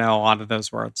 I don't know a lot of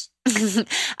those words.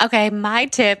 Okay, my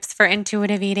tips for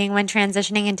intuitive eating when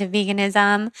transitioning into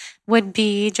veganism would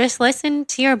be just listen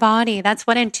to your body. That's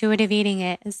what intuitive eating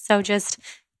is. So just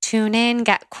tune in,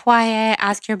 get quiet,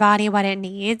 ask your body what it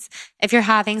needs. If you're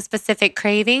having specific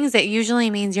cravings, it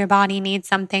usually means your body needs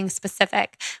something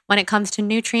specific when it comes to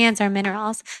nutrients or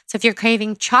minerals. So if you're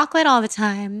craving chocolate all the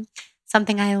time,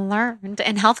 something I learned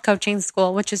in health coaching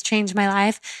school, which has changed my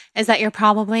life, is that you're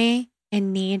probably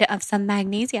in need of some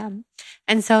magnesium.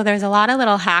 And so there's a lot of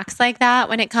little hacks like that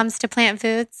when it comes to plant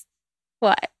foods.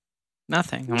 What?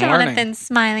 Nothing. I'm Jonathan's learning.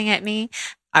 smiling at me.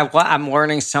 I'm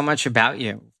learning so much about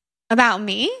you. About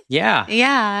me? Yeah.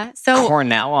 Yeah. So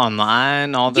Cornell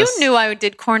online, all this. You knew I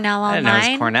did Cornell online. I didn't know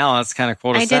it was Cornell. That's kind of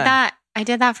cool to say. I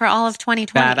did that for all of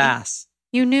 2020. Badass.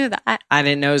 You knew that. I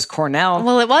didn't know it was Cornell.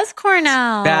 Well, it was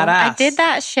Cornell. Badass. I did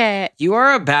that shit. You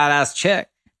are a badass chick.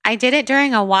 I did it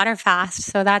during a water fast,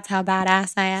 so that's how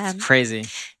badass I am. It's crazy.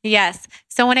 Yes.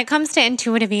 So when it comes to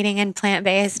intuitive eating and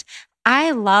plant-based,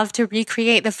 I love to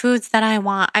recreate the foods that I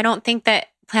want. I don't think that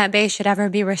plant-based should ever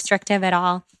be restrictive at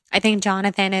all. I think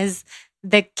Jonathan is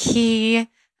the key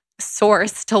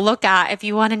source to look at if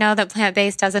you want to know that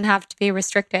plant-based doesn't have to be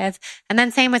restrictive. And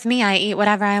then same with me, I eat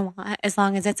whatever I want as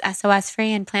long as it's SOS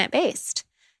free and plant-based.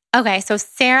 Okay, so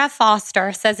Sarah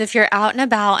Foster says if you're out and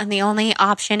about and the only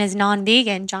option is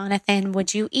non-vegan, Jonathan,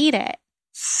 would you eat it?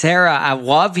 Sarah, I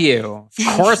love you. Of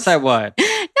course I would.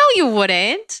 No, you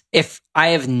wouldn't. If I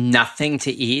have nothing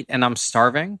to eat and I'm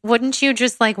starving. Wouldn't you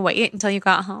just like wait until you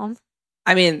got home?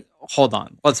 I mean, hold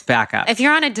on. Let's back up. If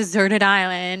you're on a deserted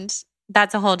island,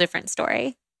 that's a whole different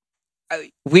story.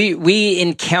 We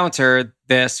encountered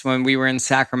this when we were in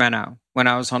Sacramento, when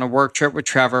I was on a work trip with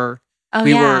Trevor.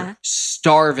 We were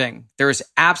starving. There was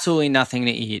absolutely nothing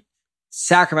to eat.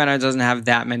 Sacramento doesn't have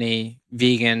that many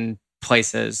vegan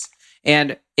places.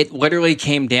 And it literally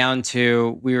came down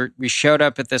to, we showed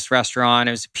up at this restaurant.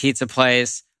 It was a pizza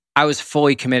place. I was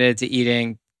fully committed to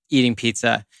eating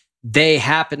pizza. They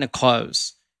happened to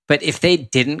close. But if they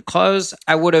didn't close,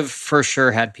 I would have for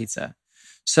sure had pizza.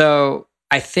 So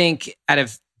I think out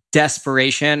of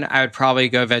desperation, I would probably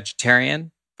go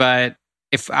vegetarian. But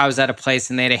if I was at a place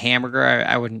and they had a hamburger,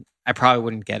 I probably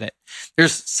wouldn't get it.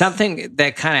 There's something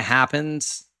that kind of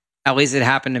happens, at least it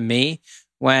happened to me,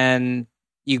 when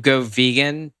you go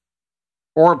vegan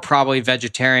or probably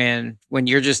vegetarian, when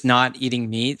you're just not eating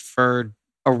meat for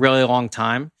a really long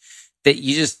time, that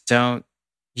you just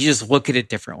look at it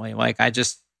differently. Like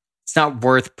it's not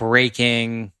worth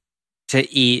breaking to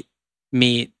eat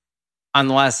meat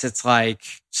unless it's like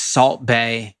Salt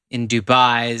Bay in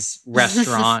Dubai's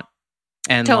restaurant.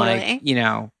 And Totally.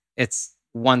 it's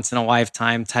once in a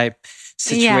lifetime type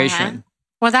situation. Yeah.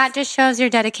 Well, that just shows your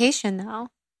dedication though.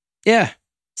 Yeah.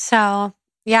 So,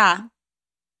 yeah.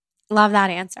 Love that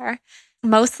answer.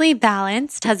 Mostly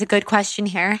Balanced has a good question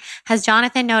here. Has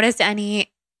Jonathan noticed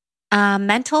any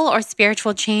mental or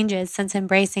spiritual changes since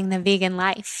embracing the vegan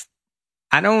life?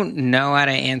 I don't know how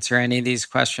to answer any of these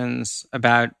questions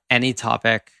about any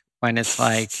topic when it's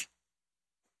like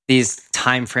these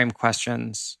time frame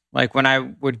questions. Like when I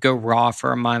would go raw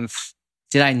for a month,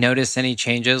 did I notice any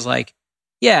changes? Like,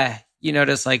 yeah, you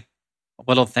notice like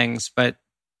little things, but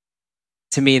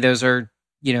to me, those are,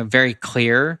 very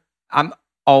clear. I'm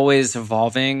always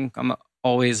evolving. I'm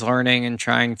always learning and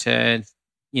trying to,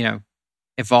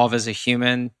 evolve as a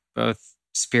human, both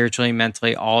spiritually,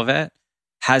 mentally, all of it.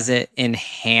 Has it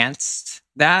enhanced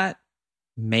that?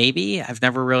 Maybe. I've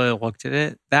never really looked at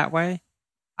it that way.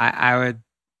 I would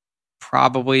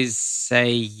probably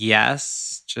say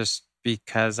yes, just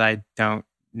because I don't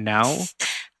know.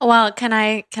 Well, can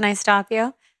I stop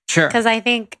you? Sure. Because I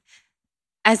think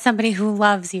as somebody who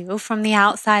loves you from the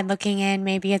outside looking in,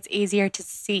 maybe it's easier to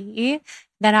see.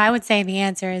 Then I would say the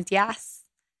answer is yes.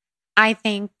 I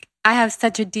think I have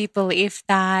such a deep belief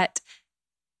that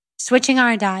switching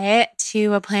our diet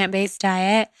to a plant-based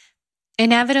diet,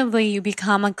 inevitably you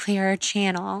become a clearer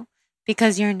channel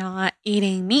because you're not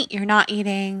eating meat. You're not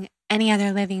eating any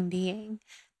other living being.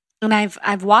 And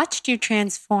I've watched you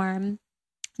transform,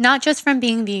 not just from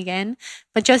being vegan,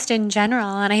 but just in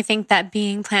general. And I think that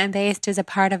being plant-based is a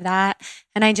part of that.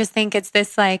 And I just think it's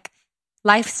this like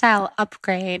lifestyle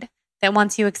upgrade that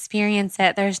once you experience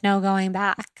it, there's no going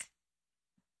back.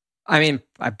 I mean,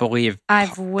 I believe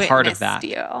I've part of that.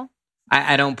 you.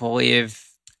 I don't believe,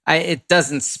 it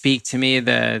doesn't speak to me,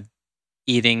 the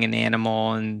eating an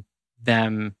animal and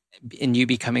you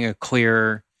becoming a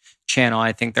clear channel.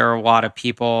 I think there are a lot of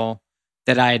people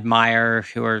that I admire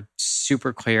who are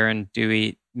super clear and do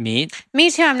eat meat.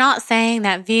 Me too. I'm not saying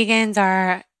that vegans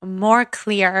are more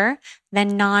clear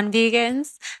than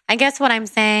non-vegans. I guess what I'm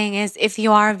saying is if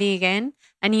you are vegan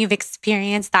and you've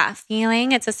experienced that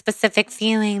feeling, it's a specific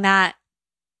feeling that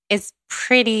is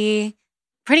pretty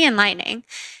enlightening.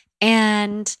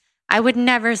 And I would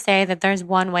never say that there's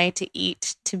one way to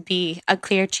eat to be a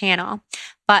clear channel.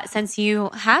 But since you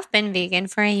have been vegan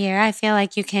for a year, I feel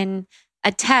like you can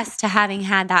attest to having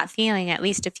had that feeling at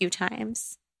least a few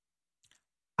times.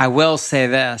 I will say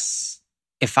this.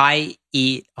 If I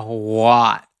eat a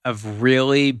lot of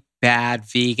really bad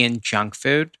vegan junk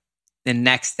food, the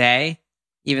next day,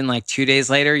 even like 2 days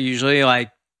later, usually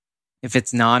like if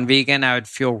it's non-vegan, I would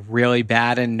feel really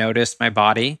bad and notice my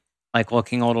body like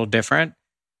looking a little different.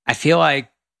 I feel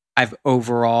like I've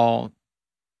overall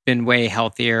been way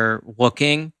healthier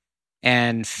looking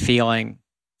and feeling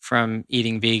from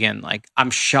eating vegan. Like I'm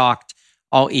shocked.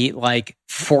 I'll eat like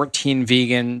 14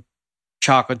 vegan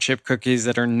chocolate chip cookies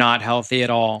that are not healthy at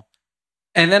all.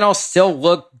 And then I'll still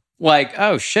look like,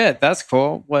 oh shit, that's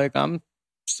cool. Like I'm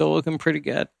still looking pretty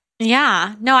good.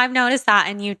 Yeah, no, I've noticed that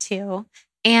in you too.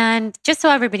 And just so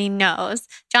everybody knows,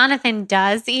 Jonathan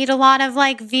does eat a lot of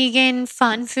like vegan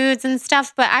fun foods and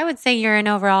stuff, but I would say you're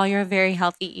a very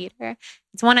healthy eater.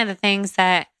 It's one of the things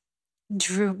that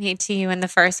drew me to you in the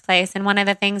first place. And one of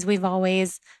the things we've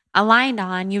always aligned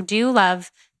on. You do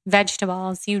love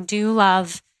vegetables. You do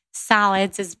love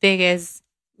salads as big as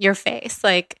your face.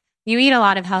 Like you eat a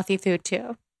lot of healthy food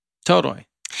too. Totally.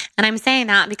 And I'm saying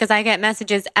that because I get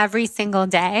messages every single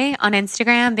day on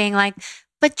Instagram being like,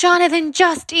 but Jonathan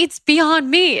just eats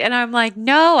Beyond Meat. And I'm like,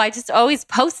 no, I just always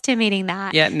post him eating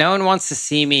that. Yeah, no one wants to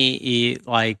see me eat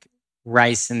like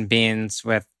rice and beans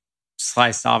with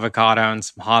sliced avocado and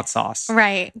some hot sauce.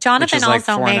 Right. Jonathan which is like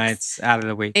also 4 makes nights out of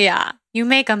the week. Yeah. You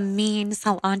make a mean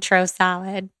cilantro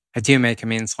salad. I do make a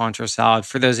mean cilantro salad.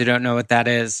 For those who don't know what that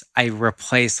is, I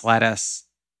replace lettuce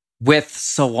with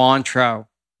cilantro.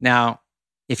 Now,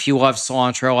 if you love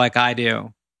cilantro like I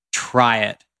do, try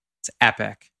it. It's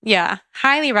epic. Yeah,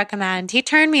 highly recommend. He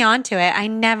turned me on to it. I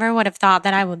never would have thought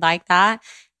that I would like that.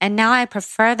 And now I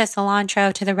prefer the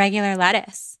cilantro to the regular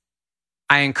lettuce.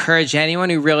 I encourage anyone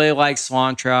who really likes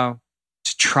cilantro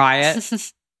to try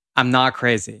it. I'm not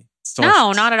crazy.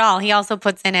 No, not at all. He also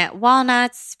puts in it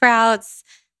walnuts, sprouts,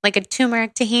 like a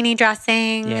turmeric tahini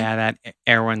dressing. Yeah, that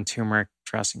Erewhon turmeric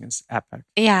dressing is epic.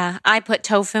 Yeah, I put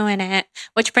tofu in it,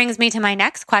 which brings me to my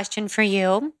next question for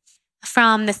you.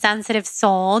 From the sensitive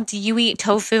soul, do you eat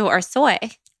tofu or soy?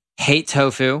 Hate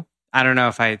tofu. I don't know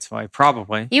if I eat soy.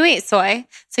 Probably. You eat soy.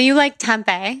 So you like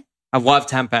tempeh. I love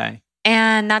tempeh.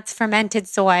 And that's fermented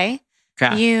soy.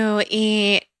 Okay.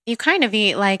 You kind of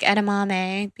eat like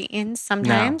edamame beans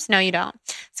sometimes. No, you don't.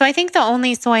 So I think the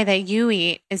only soy that you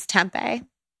eat is tempeh.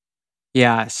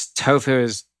 Yeah, tofu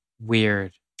is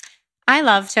weird. I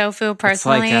love tofu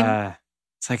personally.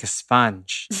 It's like a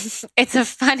sponge. It's a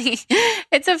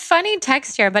funny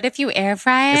texture, but if you air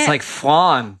fry it, It's like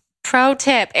flan. pro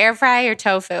tip, air fry your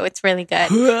tofu. It's really good.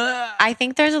 I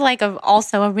think there's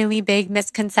also a really big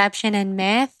misconception and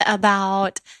myth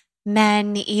about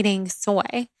men eating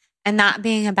soy and that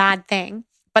being a bad thing.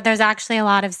 But there's actually a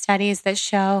lot of studies that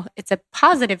show it's a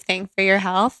positive thing for your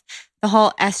health. The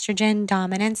whole estrogen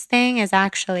dominance thing is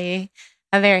actually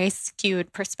a very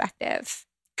skewed perspective.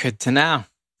 Good to know.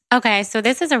 Okay, so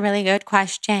this is a really good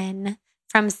question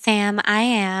from Sam I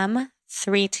Am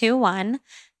 321.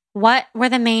 What were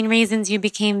the main reasons you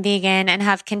became vegan and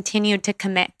have continued to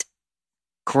commit?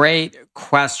 Great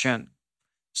question.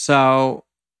 So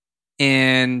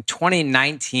in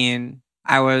 2019,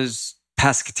 I was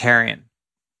pescatarian,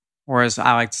 or as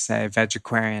I like to say,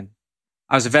 vegetarian.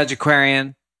 I was a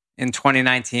vegetarian in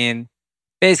 2019,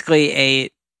 basically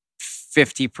ate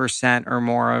 50% or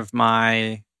more of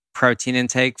my protein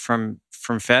intake from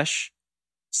fish,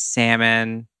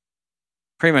 salmon,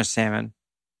 pretty much salmon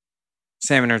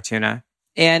or tuna.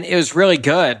 And it was really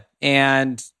good.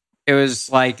 And it was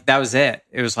like, that was it.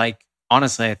 It was like,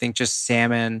 honestly, I think just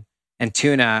salmon and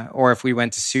tuna, or if we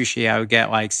went to sushi, I would get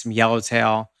like some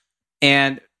yellowtail.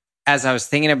 And as I was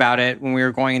thinking about it, when we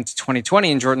were going into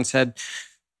 2020 and Jordan said,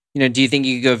 do you think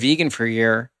you could go vegan for a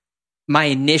year? My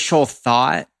initial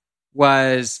thought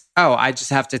was, oh, I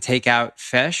just have to take out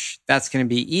fish. That's going to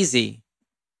be easy.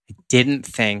 I didn't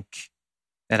think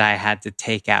that I had to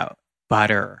take out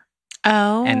butter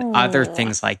and other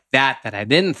things like that I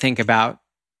didn't think about.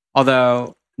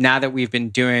 Although now that we've been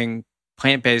doing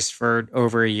plant-based for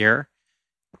over a year,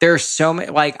 there's so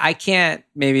many, I can't,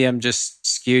 maybe I'm just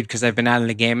skewed because I've been out of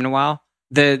the game in a while.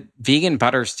 The vegan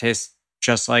butters taste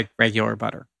just like regular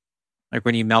butter. Like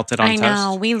when you melt it on toast. I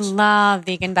know. We love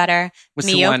vegan butter.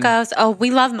 What's Miyoko's. Oh, we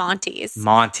love Monty's.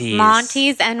 Monty's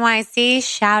NYC.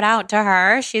 Shout out to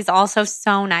her. She's also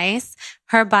so nice.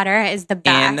 Her butter is the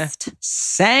best.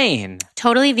 Insane.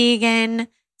 Totally vegan.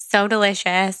 So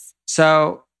delicious.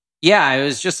 So, yeah, it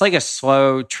was just like a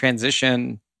slow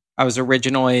transition. I was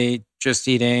originally just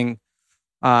eating,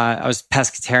 I was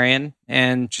pescatarian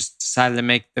and just decided to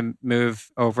make the move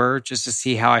over just to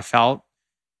see how I felt.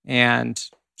 And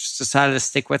just decided to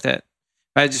stick with it.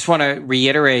 But I just want to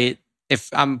reiterate, if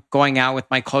I'm going out with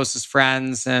my closest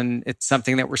friends and it's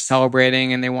something that we're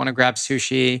celebrating and they want to grab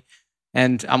sushi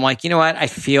and I'm like, you know what? I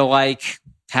feel like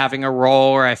having a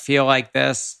roll or I feel like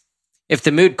this. If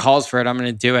the mood calls for it, I'm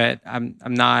going to do it. I'm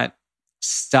not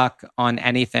stuck on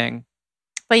anything.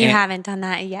 But you haven't done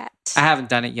that yet. I haven't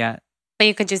done it yet. But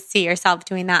you could just see yourself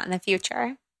doing that in the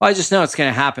future. Well, I just know it's going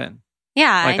to happen.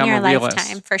 Yeah, in your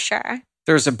lifetime, for sure.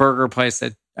 There's a burger place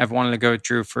that I've wanted to go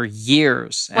through for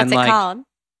years. What's it called?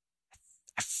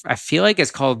 I feel like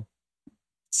it's called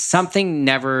Something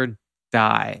Never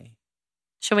Die.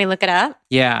 Should we look it up?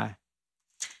 Yeah.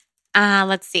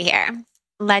 Let's see here.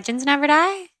 Legends Never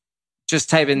Die? Just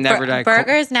type in Never Die.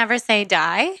 Burgers Never Say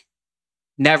Die?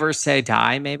 Never Say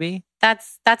Die, maybe?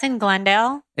 That's in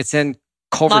Glendale? It's in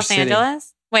Culver City. Los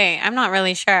Angeles? Wait, I'm not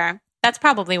really sure. That's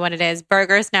probably what it is.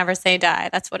 Burgers Never Say Die.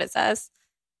 That's what it says.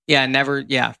 Yeah,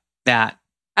 that.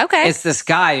 Okay. It's this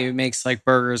guy who makes like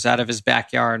burgers out of his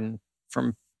backyard, and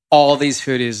from all these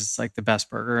foodies, it's like the best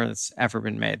burger that's ever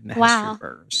been made in the history of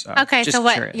burgers. So, okay, so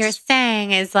what you're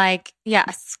saying is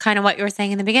yes, kind of what you were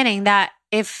saying in the beginning, that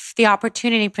if the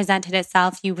opportunity presented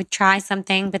itself, you would try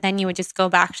something, but then you would just go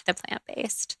back to the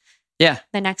plant-based. Yeah.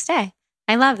 The next day.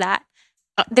 I love that.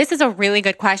 This is a really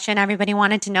good question. Everybody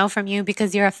wanted to know from you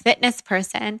because you're a fitness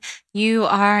person.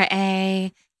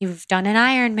 You've done an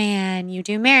Ironman, you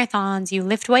do marathons, you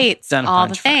lift weights, all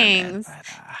the things.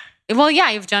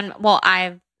 Ironman, but,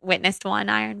 I've witnessed one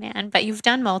Ironman, but you've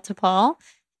done multiple.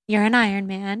 You're an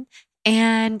Ironman.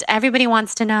 And everybody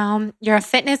wants to know, you're a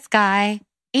fitness guy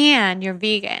and you're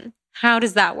vegan. How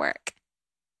does that work?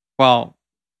 Well,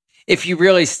 if you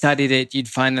really studied it, you'd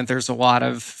find that there's a lot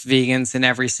of vegans in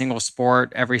every single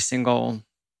sport, every single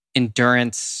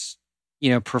endurance,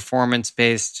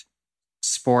 performance-based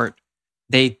sport.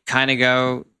 They kind of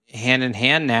go hand in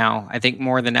hand now. I think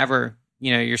more than ever,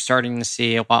 you're starting to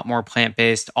see a lot more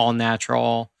plant-based,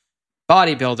 all-natural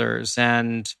bodybuilders.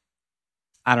 And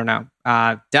I don't know,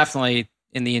 definitely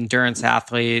in the endurance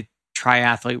athlete,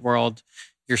 triathlete world,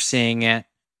 you're seeing it.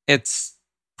 It's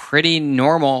pretty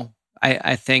normal,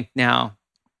 I think now.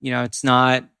 It's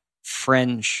not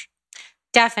fringe.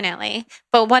 Definitely.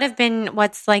 But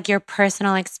what's like your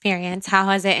personal experience? How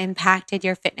has it impacted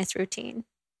your fitness routine?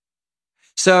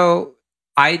 So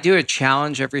I do a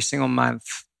challenge every single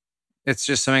month It's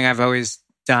just something I've always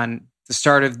done. The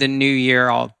start of the new year,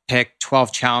 I'll pick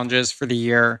 12 challenges for the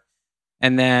year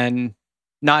and then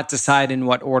not decide in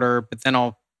what order, but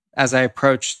then as I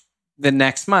approach the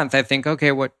next month, I think,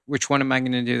 okay, which one am I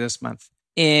going to do this month?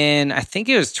 I think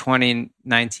it was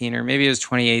 2019 or maybe it was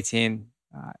 2018.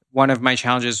 One of my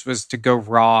challenges was to go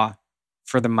raw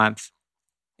for the month.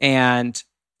 And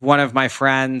one of my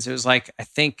friends, it was like, I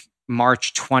think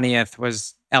March 20th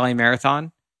was LA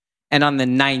Marathon. And on the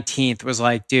 19th was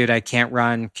like, dude, I can't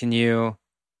run. Do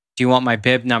you want my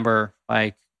bib number?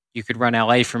 Like, you could run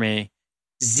LA for me.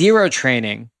 Zero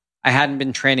training. I hadn't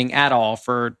been training at all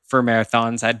for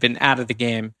marathons. I'd been out of the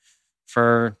game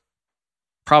for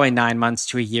probably 9 months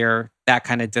to a year, that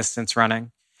kind of distance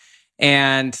running.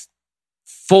 And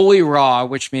fully raw,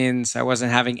 which means I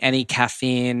wasn't having any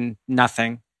caffeine,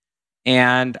 nothing.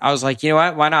 And I was like, you know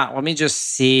what? Why not? Let me just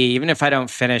see. Even if I don't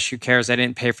finish, who cares? I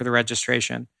didn't pay for the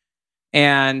registration.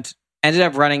 And ended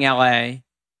up running LA.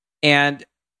 And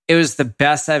it was the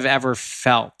best I've ever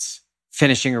felt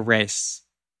finishing a race.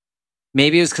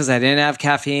 Maybe it was because I didn't have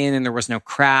caffeine and there was no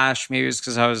crash. Maybe it was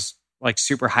because I was like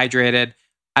super hydrated.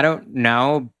 I don't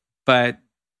know. But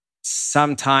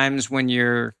sometimes when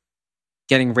you're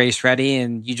getting race ready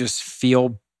and you just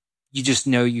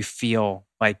know you feel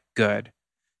like good.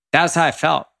 That's how I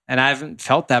felt. And I haven't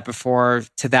felt that before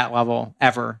to that level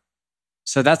ever.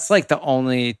 So that's like the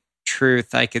only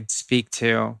truth I could speak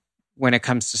to when it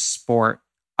comes to sport.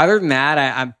 Other than that,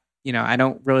 I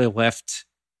don't really lift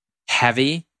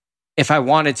heavy. If I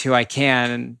wanted to, I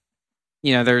can.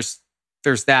 And, there's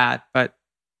that. But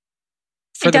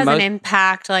it doesn't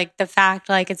impact like the fact,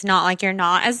 like, it's not like you're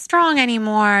not as strong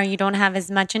anymore. You don't have as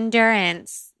much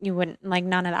endurance. You wouldn't like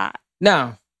none of that.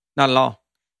 No, not at all.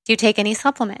 Do you take any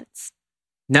supplements?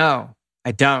 No,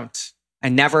 I don't. I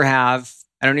never have.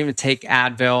 I don't even take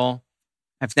Advil.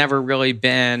 I've never really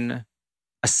been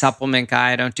a supplement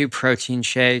guy. I don't do protein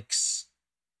shakes.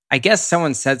 I guess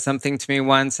someone said something to me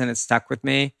once and it stuck with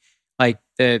me. Like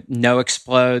the no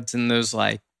explodes and those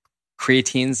like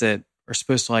creatines that are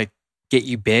supposed to like get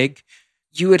you big.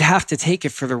 You would have to take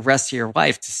it for the rest of your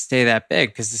life to stay that big.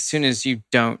 Because as soon as you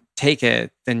don't take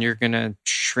it, then you're going to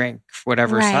shrink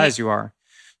whatever size you are.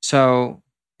 So,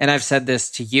 and I've said this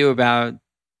to you about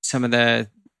some of the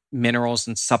minerals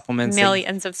and supplements.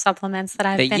 Millions of supplements that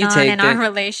I've been on in our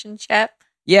relationship.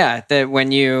 Yeah, that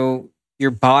when your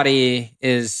body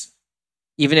is,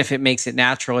 even if it makes it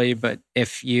naturally, but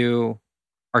if you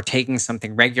are taking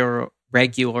something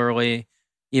regularly,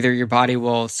 either your body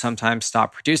will sometimes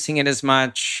stop producing it as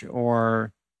much,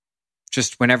 or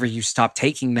just whenever you stop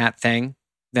taking that thing,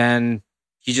 then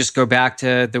you just go back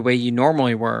to the way you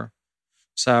normally were.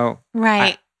 So,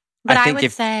 right. But I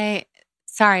would say,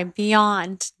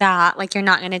 beyond that, like you're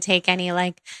not going to take any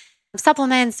like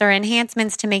supplements or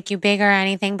enhancements to make you big or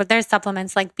anything, but there's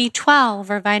supplements like B12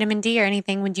 or vitamin D or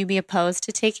anything. Would you be opposed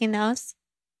to taking those?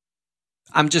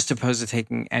 I'm just opposed to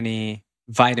taking any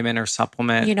vitamin or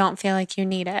supplement. You don't feel like you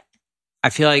need it? I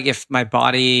feel like if my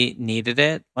body needed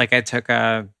it, like I took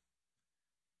a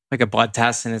blood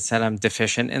test and it said I'm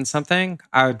deficient in something,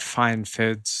 I would find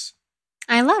foods.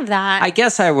 I love that. I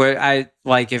guess I would. I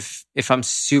like if I'm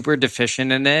super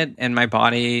deficient in it and my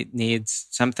body needs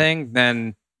something,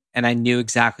 then, and I knew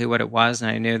exactly what it was, and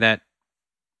I knew that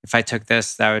if I took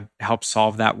this, that would help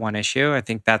solve that one issue. I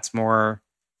think that's more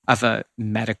of a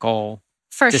medical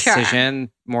decision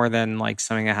more than like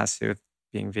something that has to do with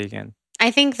being vegan.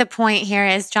 I think the point here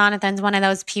is Jonathan's one of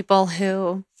those people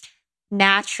who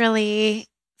naturally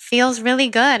feels really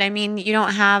good. I mean, you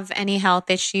don't have any health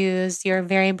issues. You're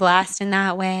very blessed in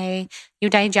that way. You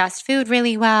digest food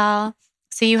really well.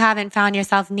 So you haven't found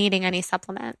yourself needing any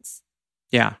supplements.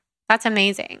 Yeah. That's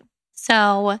amazing.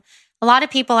 So a lot of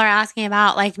people are asking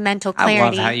about like mental clarity. I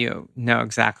love how you know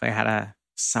exactly how to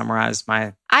summarize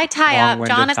my I tie up.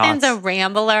 Jonathan's thoughts. A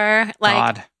rambler. Like,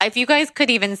 God. If you guys could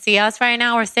even see us right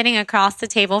now, we're sitting across the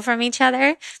table from each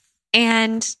other.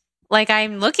 And like,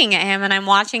 I'm looking at him and I'm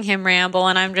watching him ramble.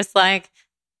 And I'm just like,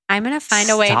 I'm going to find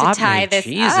a way to tie this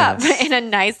up in a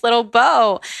nice little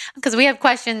bow. Because we have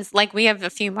questions. Like, we have a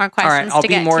few more questions to get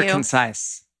to. All right, I'll be more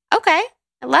concise. Okay.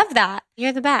 I love that.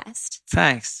 You're the best.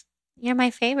 Thanks. You're my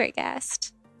favorite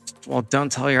guest. Well,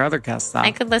 don't tell your other guests that.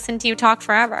 I could listen to you talk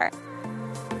forever.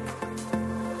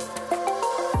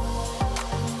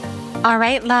 All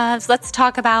right, loves, let's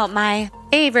talk about my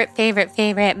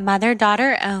favorite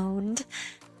mother-daughter owned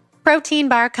protein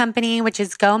bar company, which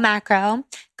is Go Macro.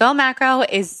 Go Macro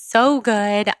is so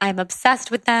good. I'm obsessed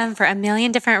with them for a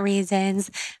million different reasons.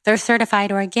 They're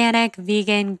certified organic,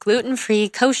 vegan, gluten-free,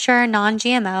 kosher,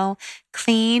 non-GMO,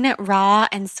 clean, raw,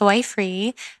 and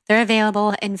soy-free. They're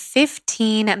available in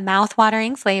 15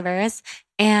 mouth-watering flavors,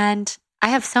 and I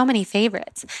have so many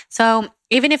favorites. So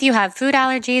even if you have food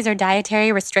allergies or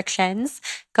dietary restrictions,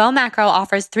 Go Macro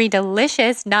offers 3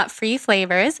 delicious nut-free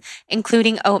flavors,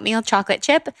 including oatmeal chocolate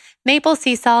chip, maple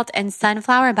sea salt, and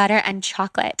sunflower butter and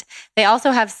chocolate. They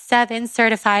also have 7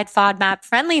 certified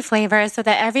FODMAP-friendly flavors so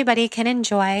that everybody can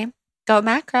enjoy Go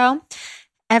Macro,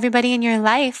 everybody in your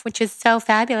life, which is so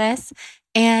fabulous.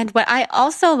 And what I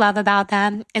also love about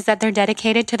them is that they're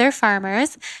dedicated to their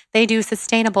farmers. They do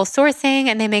sustainable sourcing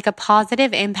and they make a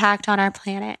positive impact on our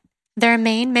planet. Their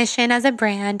main mission as a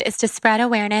brand is to spread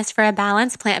awareness for a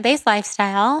balanced plant-based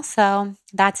lifestyle. So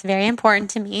that's very important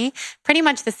to me. Pretty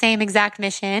much the same exact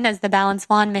mission as the Balance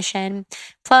One mission.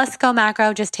 Plus, Go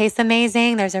Macro just tastes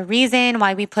amazing. There's a reason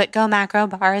why we put Go Macro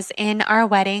bars in our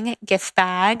wedding gift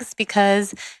bags,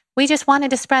 because we just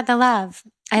wanted to spread the love.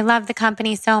 I love the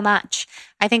company so much.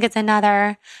 I think it's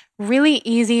another really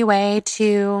easy way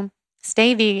to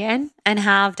stay vegan and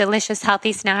have delicious,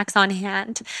 healthy snacks on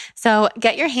hand. So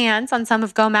get your hands on some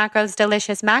of Go Macro's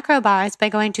delicious macro bars by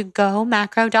going to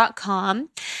gomacro.com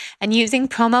and using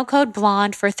promo code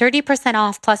BLONDE for 30%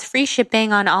 off plus free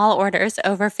shipping on all orders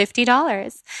over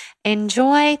 $50.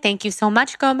 Enjoy. Thank you so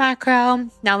much, Go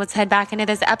Macro. Now let's head back into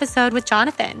this episode with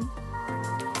Jonathan.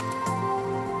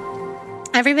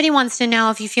 Everybody wants to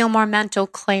know if you feel more mental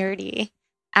clarity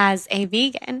as a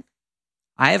vegan.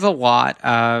 I have a lot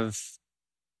of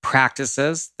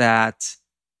practices that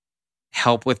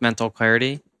help with mental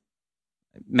clarity.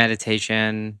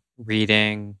 Meditation,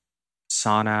 reading,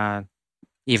 sauna,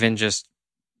 even just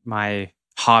my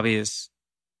hobbies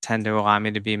tend to allow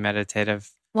me to be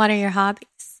meditative. What are your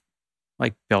hobbies?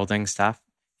 Like building stuff.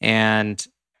 And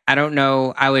I don't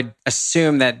know, I would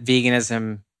assume that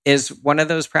veganism is one of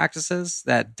those practices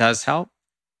that does help.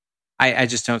 I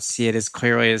just don't see it as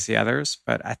clearly as the others,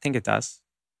 but I think it does.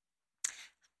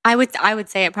 I would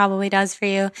say it probably does for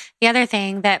you. The other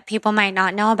thing that people might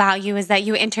not know about you is that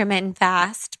you intermittent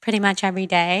fast pretty much every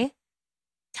day.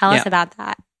 Tell us about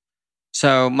that.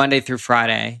 So Monday through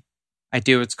Friday, I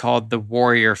do what's called the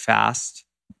warrior fast.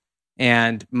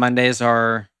 And Mondays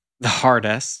are the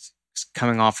hardest,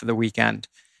 coming off of the weekend.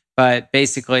 But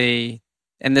basically,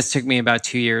 and this took me about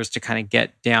 2 years to kind of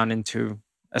get down into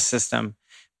a system,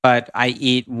 but I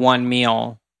eat one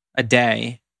meal a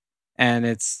day. And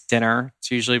it's dinner. It's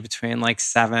usually between like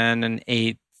 7 and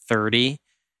 8:30.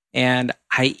 And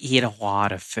I eat a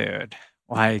lot of food.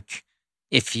 Like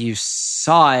if you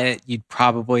saw it, you'd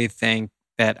probably think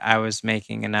that I was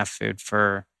making enough food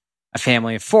for a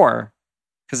family of 4,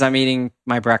 because I'm eating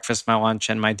my breakfast, my lunch,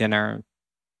 and my dinner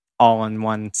all in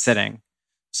one sitting.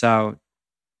 So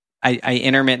I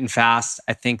intermittent fast.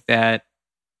 I think that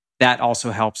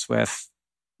also helps with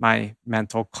my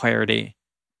mental clarity.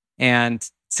 And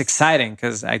it's exciting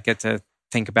because I get to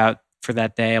think about for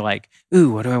that day, like,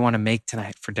 ooh, what do I want to make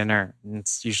tonight for dinner? And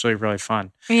it's usually really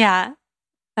fun. Yeah,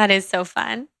 that is so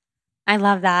fun. I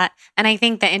love that. And I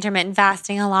think that intermittent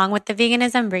fasting along with the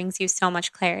veganism brings you so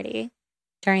much clarity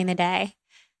during the day.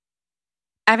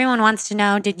 Everyone wants to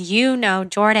know, did you know,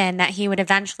 Jordan, that he would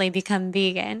eventually become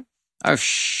vegan? Oh,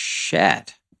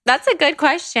 shit. That's a good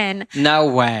question. No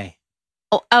way.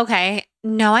 Oh, okay.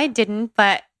 No, I didn't.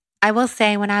 But I will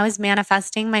say when I was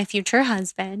manifesting my future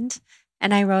husband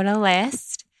and I wrote a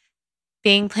list,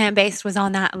 being plant-based was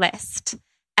on that list.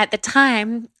 At the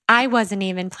time, I wasn't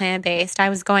even plant-based. I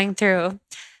was going through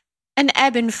an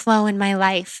ebb and flow in my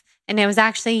life. And it was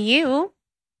actually you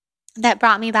that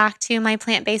brought me back to my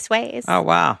plant-based ways. Oh,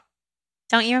 wow.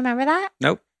 Don't you remember that?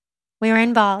 Nope. We were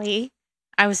in Bali.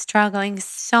 I was struggling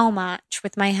so much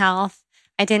with my health.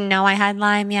 I didn't know I had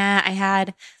Lyme yet. I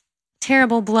had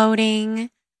terrible bloating.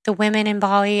 The women in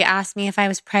Bali asked me if I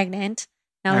was pregnant.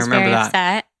 And I was very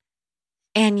upset.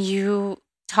 And you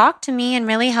talked to me and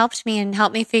really helped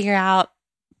me figure out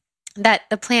that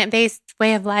the plant-based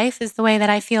way of life is the way that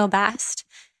I feel best.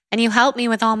 And you helped me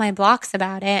with all my blocks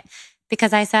about it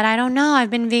because I said, I don't know,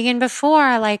 I've been vegan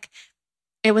before. Like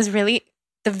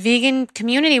the vegan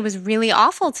community was really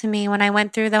awful to me when I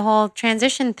went through the whole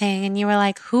transition thing. And you were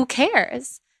like, who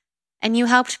cares? And you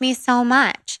helped me so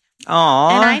much.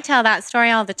 Aww. And I tell that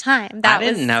story all the time. I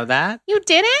didn't know that. You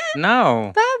didn't?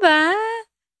 No. Bubba.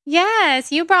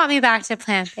 Yes, you brought me back to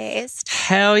plant-based.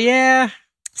 Hell yeah.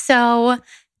 So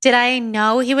did I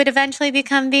know he would eventually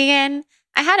become vegan?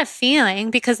 I had a feeling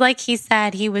because like he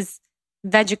said, he was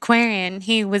vegetarian.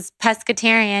 He was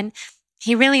pescatarian.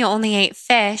 he really only ate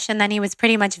fish and then he was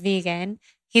pretty much vegan.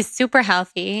 He's super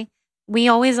healthy. We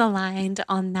always aligned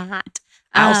on that.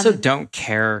 I also don't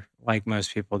care like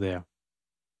most people do.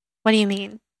 What do you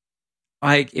mean?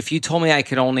 Like, if you told me I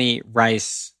could only eat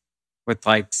rice with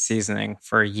like seasoning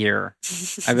for a year,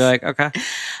 I'd be like, okay.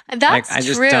 That's like, I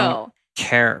just true. don't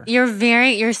care.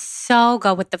 You're so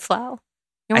go with the flow.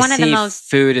 You're one of the most.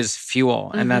 Food is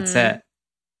fuel, and that's it.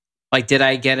 Like, did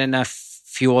I get enough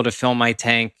fuel to fill my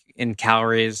tank in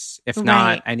calories? If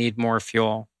not, I need more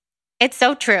fuel. It's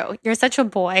so true. You're such a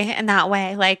boy in that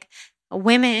way. Like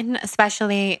women,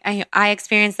 especially, I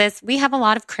experience this. We have a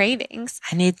lot of cravings.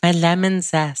 I need my lemon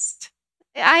zest.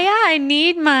 I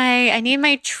need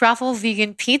my truffle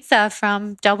vegan pizza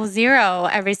from 00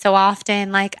 every so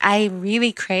often. Like I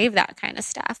really crave that kind of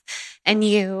stuff. And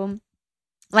you,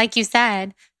 like you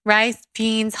said, rice,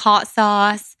 beans, hot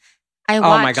sauce. Oh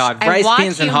my God. Rice,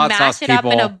 beans, and hot sauce, people. Mash it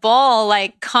up in a bowl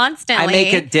like constantly. I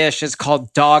make a dish. It's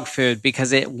called dog food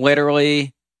because it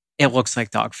looks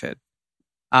like dog food.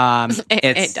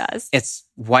 It does. It's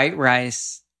white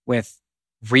rice with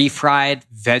refried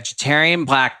vegetarian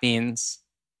black beans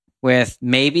with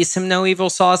maybe some no evil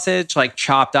sausage, like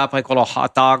chopped up like little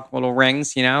hot dog, little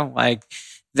rings, like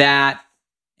that,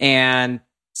 and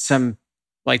some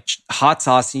like hot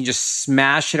sauce. And you just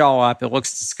smash it all up. It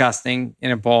looks disgusting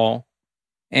in a bowl.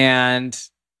 And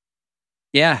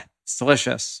yeah, it's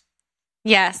delicious.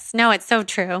 Yes. No, it's so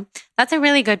true. That's a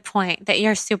really good point that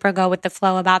you're super go with the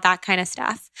flow about that kind of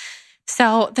stuff.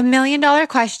 So the $1 million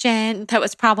question that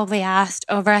was probably asked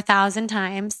over 1,000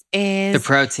 times is the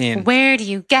protein. Where do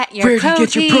you get your protein? Where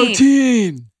do you get your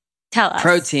protein? Tell us.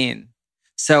 Protein.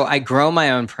 So I grow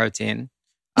my own protein.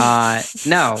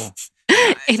 No.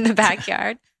 In the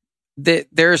backyard.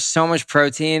 There's so much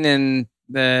protein in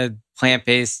the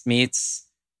plant-based meats.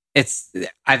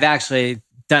 I've actually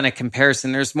done a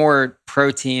comparison. There's more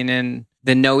protein in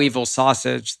the no evil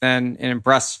sausage than in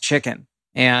breast chicken.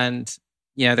 And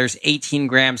there's 18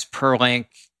 grams per link,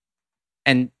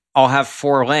 and I'll have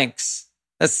 4 links.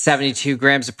 That's 72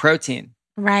 grams of protein.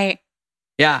 Right.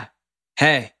 Yeah.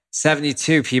 Hey,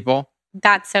 72 people.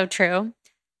 That's so true.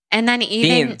 And then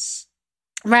even beans.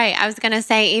 Right. I was going to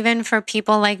say, even for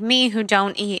people like me who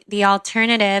don't eat the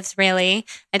alternatives, really,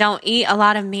 I don't eat a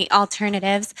lot of meat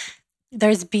alternatives.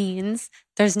 There's beans,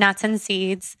 there's nuts and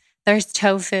seeds, there's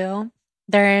tofu,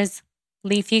 there's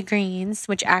leafy greens,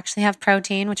 which actually have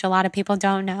protein, which a lot of people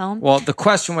don't know. Well, the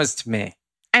question was to me.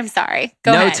 I'm sorry.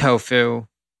 Go ahead. No tofu.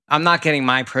 I'm not getting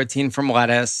my protein from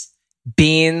lettuce.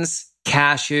 Beans,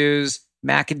 cashews,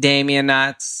 macadamia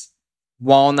nuts,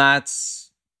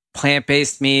 walnuts,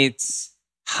 plant-based meats,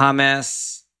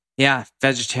 hummus. Yeah,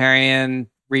 vegetarian,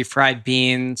 refried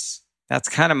beans. That's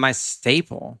kind of my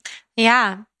staple.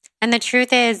 Yeah. And the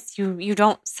truth is, you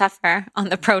don't suffer on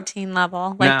the protein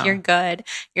level. Like, You're good.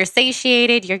 You're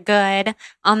satiated. You're good.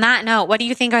 On that note, what do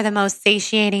you think are the most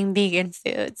satiating vegan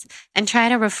foods? And try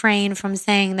to refrain from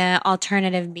saying the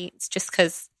alternative meats just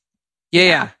because.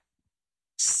 Yeah.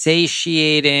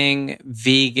 Satiating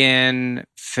vegan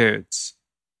foods.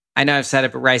 I know I've said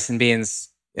it, but rice and beans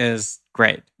is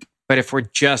great. But if we're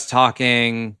just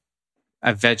talking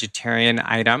a vegetarian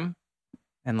item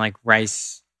and like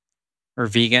rice or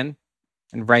vegan,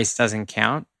 and rice doesn't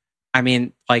count. I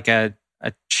mean, like a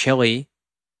chili,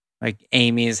 like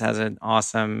Amy's has an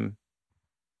awesome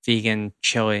vegan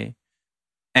chili.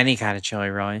 Any kind of chili,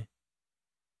 really.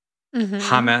 Mm-hmm.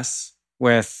 Hummus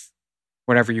with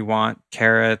whatever you want.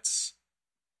 Carrots.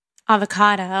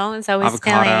 Avocado is always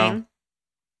filling.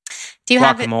 Do you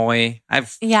guacamole? I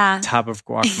have a tub of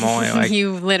guacamole. Like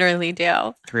you literally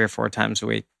do. 3 or 4 times a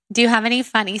week. Do you have any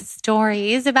funny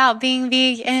stories about being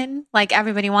vegan? Like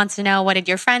everybody wants to know, what did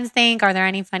your friends think? Are there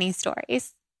any funny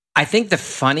stories? I think the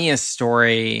funniest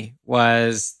story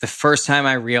was the first time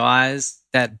I realized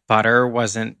that butter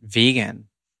wasn't vegan.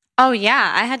 Oh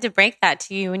yeah, I had to break that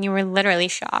to you and you were literally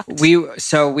shocked.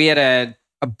 We had a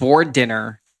board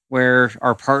dinner where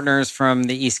our partners from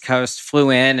the East Coast flew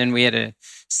in and we had a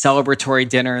celebratory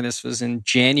dinner. This was in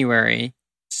January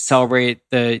to celebrate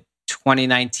the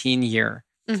 2019 year.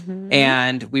 Mm-hmm.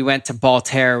 And we went to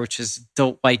Baltaire, which is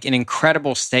like an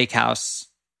incredible steakhouse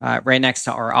right next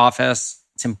to our office.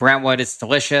 It's in Brentwood. It's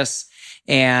delicious.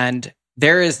 And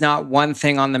there is not one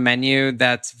thing on the menu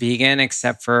that's vegan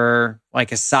except for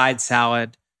like a side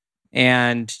salad.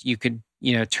 And you could,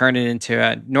 turn it into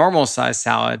a normal size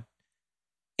salad.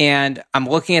 And I'm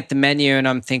looking at the menu and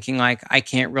I'm thinking like, I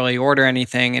can't really order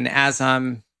anything. And as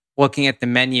I'm looking at the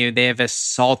menu, they have a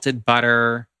salted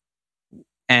butter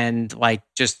and like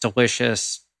just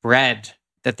delicious bread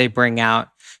that they bring out.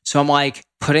 So I'm like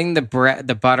putting the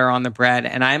butter on the bread,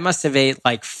 and I must have ate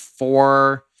like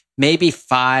 4, maybe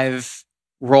 5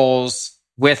 rolls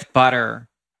with butter,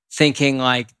 thinking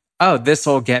like, oh, this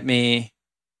will get me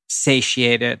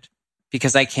satiated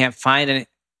because I can't find any.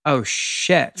 Oh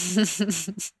shit.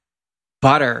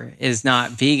 Butter is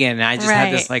not vegan. And I just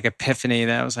had this like epiphany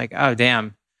that I was like, oh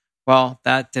damn. Well,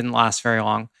 that didn't last very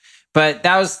long. But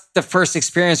that was the first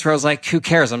experience where I was like, who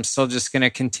cares? I'm still just going to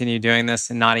continue doing this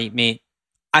and not eat meat.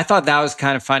 I thought that was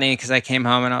kind of funny because I came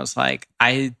home and I was like,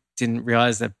 I didn't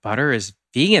realize that butter is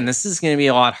vegan. This is going to be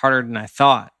a lot harder than I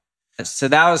thought. So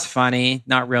that was funny.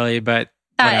 Not really, but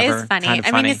that whatever. is funny. Kind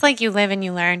of I mean, it's like you live and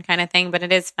you learn kind of thing, but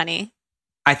it is funny.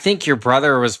 I think your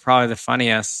brother was probably the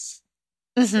funniest.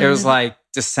 Mm-hmm. It was like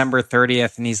December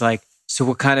 30th, and he's like, so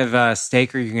what kind of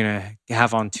steak are you going to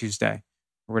have on Tuesday?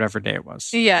 Or whatever day it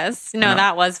was. Yes. No,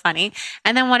 that was funny.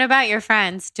 And then what about your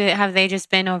friends? Have they just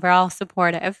been overall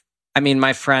supportive? I mean,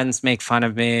 my friends make fun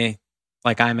of me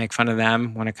like I make fun of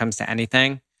them when it comes to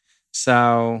anything.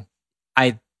 So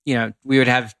we would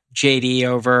have JD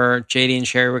over, JD and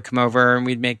Sherry would come over and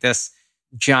we'd make this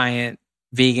giant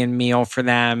vegan meal for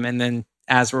them. And then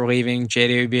as we're leaving,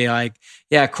 JD would be like,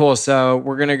 yeah, cool. So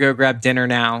we're going to go grab dinner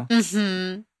now.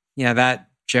 Mm-hmm. That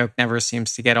joke never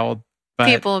seems to get old. But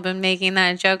people have been making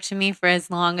that joke to me for as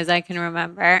long as I can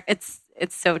remember. It's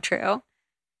so true.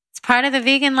 It's part of the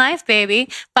vegan life, baby.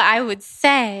 But I would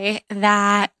say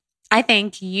that I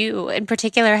think you in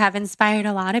particular have inspired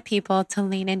a lot of people to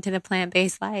lean into the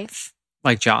plant-based life.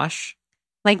 Like Josh?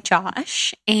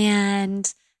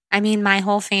 And I mean, my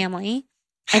whole family.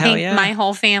 My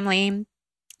whole family,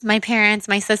 my parents,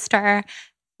 my sister,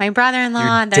 my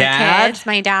brother-in-law, their kids,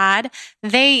 my dad,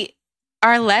 they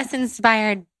are less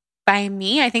inspired by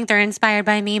me. I think they're inspired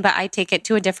by me, but I take it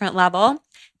to a different level.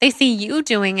 They see you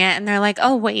doing it and they're like,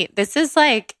 oh, wait, this is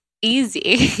like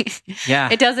easy. Yeah.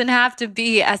 It doesn't have to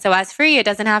be SOS free. It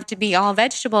doesn't have to be all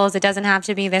vegetables. It doesn't have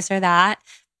to be this or that.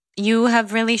 You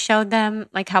have really showed them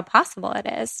like how possible it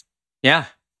is. Yeah.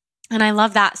 And I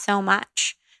love that so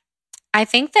much. I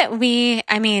think that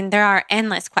there are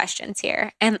endless questions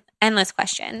here and endless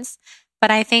questions. But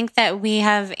I think that we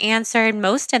have answered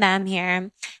most of them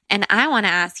here. And I want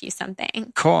to ask you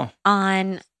something. Cool.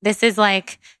 This is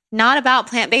like not about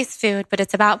plant-based food, but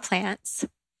it's about plants.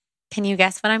 Can you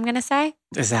guess what I'm going to say?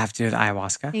 Does it have to do with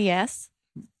ayahuasca? Yes.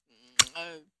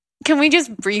 Can we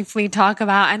just briefly talk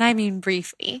about, and I mean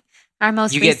briefly,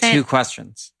 You get 2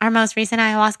 questions. Our most recent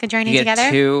ayahuasca journey together? You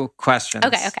get 2 questions.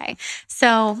 Okay.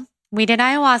 So we did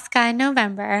ayahuasca in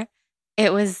November.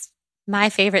 It was my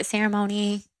favorite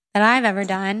ceremony that I've ever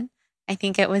done. I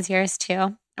think it was yours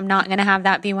too. I'm not going to have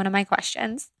that be one of my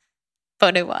questions,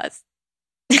 but it was.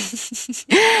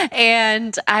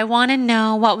 And I want to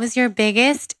know, what was your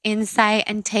biggest insight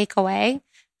and takeaway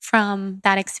from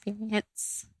that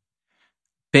experience?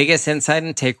 Biggest insight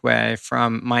and takeaway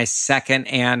from my second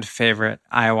and favorite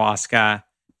ayahuasca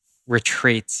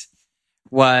retreat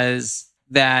was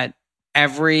that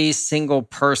every single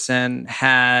person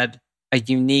had a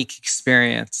unique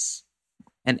experience.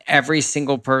 And every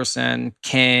single person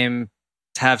came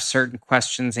to have certain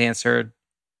questions answered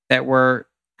that were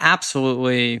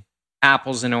absolutely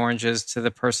apples and oranges to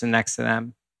the person next to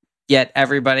them. Yet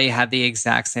everybody had the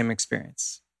exact same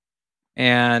experience.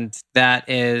 And that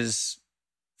is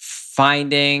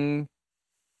finding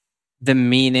the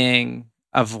meaning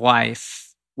of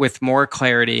life with more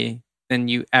clarity than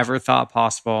you ever thought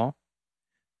possible.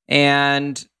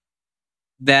 And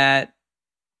that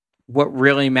what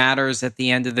really matters at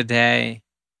the end of the day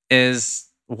is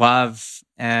love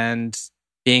and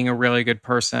being a really good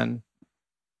person.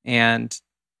 And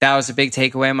that was a big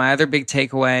takeaway. My other big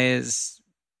takeaway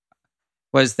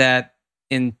was that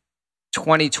in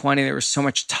 2020, there was so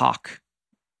much talk,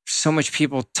 so much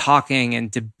people talking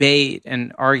and debate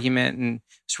and argument, and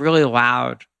it's really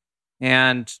loud.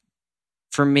 And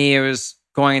for me, it was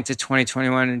going into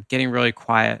 2021 and getting really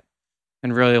quiet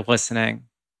and really listening,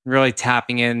 really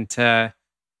tapping into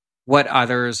what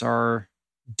others are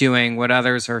doing, what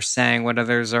others are saying, what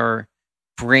others are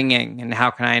bringing, and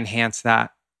how can I enhance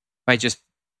that by just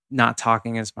not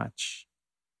talking as much.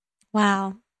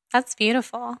 Wow, that's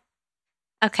beautiful.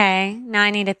 Okay, now I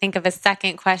need to think of a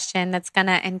second question that's going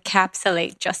to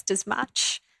encapsulate just as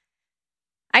much.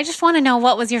 I just want to know,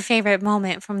 what was your favorite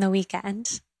moment from the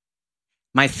weekend?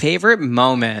 My favorite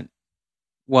moment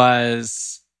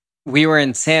was, we were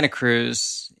in Santa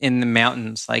Cruz in the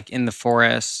mountains, like in the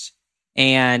forest,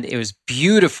 and it was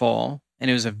beautiful. And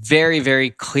it was a very, very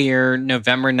clear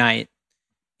November night.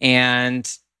 And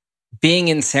being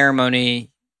in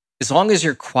ceremony, as long as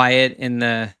you're quiet in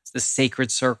the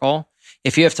sacred circle,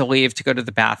 if you have to leave to go to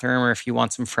the bathroom or if you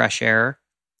want some fresh air,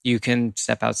 you can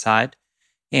step outside.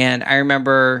 And I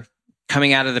remember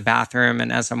coming out of the bathroom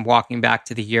and as I'm walking back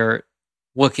to the yurt,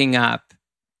 looking up,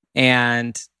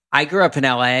 and I grew up in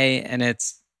LA and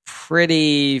it's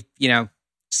pretty,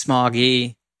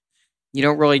 smoggy. You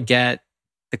don't really get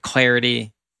the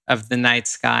clarity of the night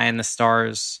sky and the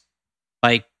stars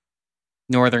like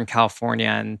Northern California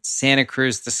and Santa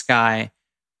Cruz, the sky.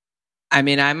 I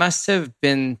mean, I must have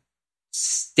been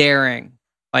staring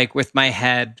like with my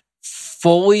head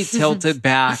fully tilted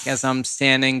back as I'm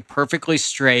standing perfectly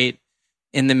straight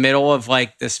in the middle of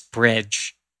like this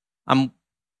bridge. I'm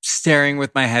staring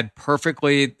with my head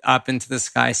perfectly up into the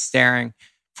sky, staring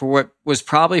for what was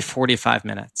probably 45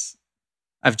 minutes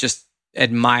of just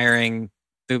admiring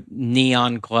the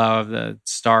neon glow of the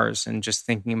stars and just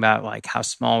thinking about like how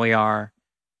small we are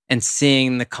and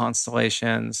seeing the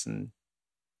constellations. And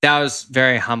that was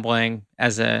very humbling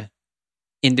as a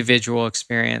individual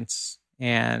experience.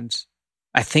 And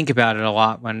I think about it a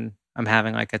lot when I'm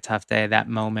having like a tough day. That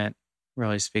moment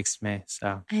really speaks to me.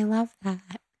 So I love that.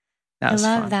 I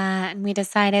love that. And we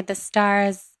decided the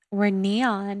stars were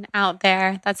neon out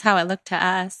there. That's how it looked to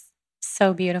us.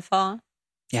 So beautiful.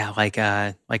 Yeah, like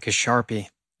a Sharpie.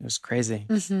 It was crazy.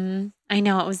 Mm-hmm. I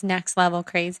know, it was next level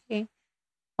crazy.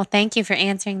 Well, thank you for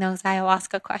answering those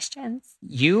ayahuasca questions.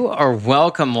 You are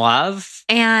welcome, love.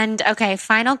 And okay,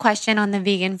 final question on the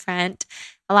vegan front.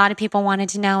 A lot of people wanted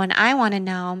to know, and I want to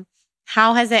know,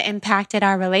 how has it impacted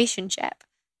our relationship?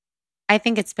 I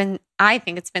think it's been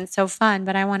so fun,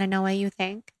 but I want to know what you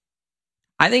think.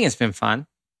 I think it's been fun.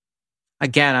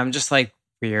 Again, I'm just like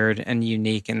weird and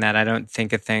unique in that I don't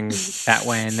think of things that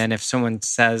way. And then if someone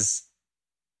says,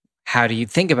 how do you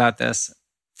think about this?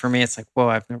 For me, it's like, whoa,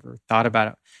 I've never thought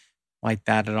about it like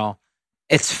that at all.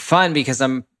 It's fun because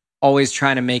I'm always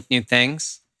trying to make new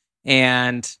things.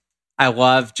 And I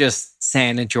love just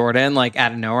saying to Jordan, like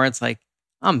out of nowhere, it's like,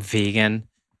 I'm vegan,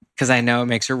 because I know it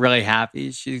makes her really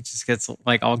happy. She just gets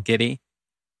like all giddy.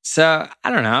 So I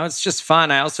don't know. It's just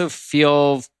fun. I also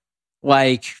feel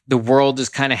like the world is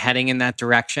kind of heading in that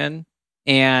direction.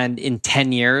 And in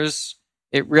 10 years,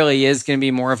 it really is going to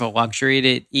be more of a luxury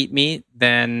to eat meat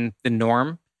than the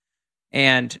norm.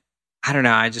 And I don't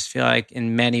know. I just feel like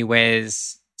in many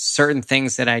ways, certain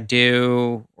things that I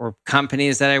do or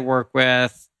companies that I work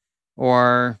with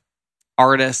or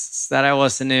artists that I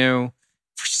listen to,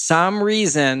 for some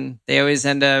reason, they always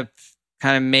end up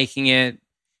kind of making it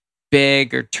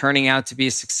big or turning out to be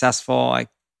successful. I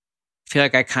feel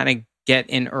like I kind of get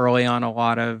in early on a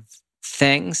lot of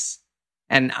things.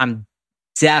 And I'm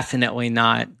definitely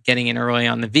not getting in early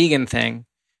on the vegan thing.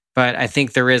 But I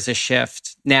think there is a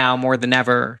shift now more than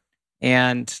ever.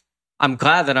 And I'm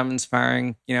glad that I'm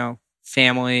inspiring,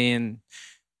 family and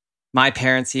my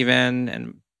parents even.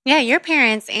 And yeah, your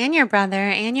parents and your brother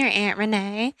and your Aunt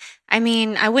Renee. I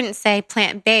mean, I wouldn't say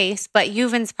plant-based, but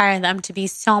you've inspired them to be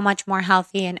so much more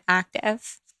healthy and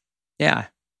active. Yeah.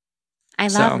 I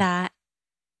love that.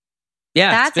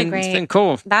 Yeah, it's been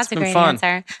cool. That's a great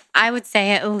answer. I would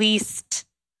say at least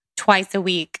twice a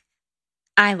week,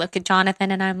 I look at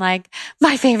Jonathan and I'm like,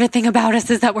 my favorite thing about us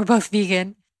is that we're both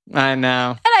vegan. I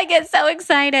know. And I get so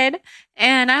excited.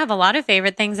 And I have a lot of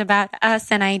favorite things about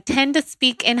us, and I tend to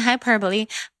speak in hyperbole,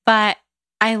 but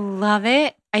I love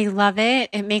it. I love it.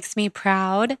 It makes me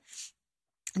proud,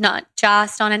 not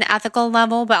just on an ethical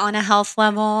level, but on a health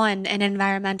level and an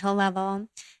environmental level.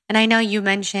 And I know you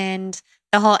mentioned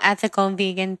the whole ethical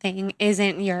vegan thing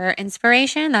isn't your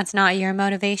inspiration. That's not your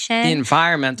motivation. The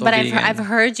environmental vegan. But I've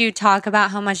heard you talk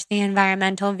about how much the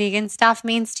environmental vegan stuff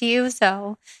means to you.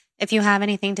 So if you have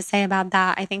anything to say about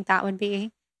that, I think that would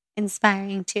be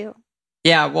inspiring too.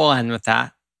 Yeah, we'll end with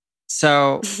that.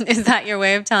 So is that your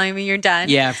way of telling me you're done?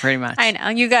 Yeah, pretty much. I know.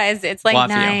 You guys, it's like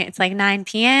 9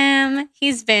 p.m.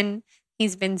 He's been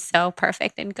so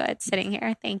perfect and good sitting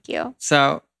here. Thank you.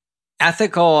 So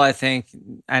ethical, I think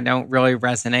I don't really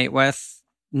resonate with.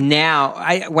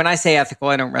 Now, when I say ethical,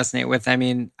 I don't resonate with, I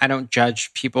mean, I don't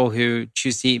judge people who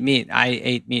choose to eat meat. I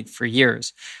ate meat for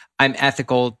years. I'm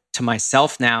ethical to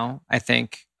myself now. I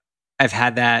think I've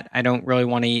had that. I don't really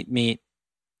want to eat meat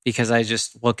because I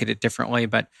just look at it differently.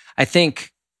 But I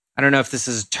think, I don't know if this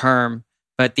is a term,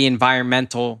 but the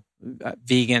environmental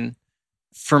vegan,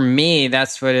 for me,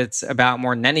 that's what it's about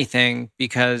more than anything,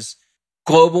 because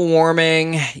global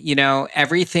warming,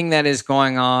 everything that is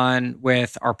going on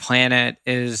with our planet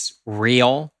is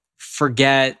real.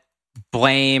 Forget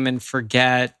blame and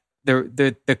forget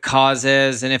the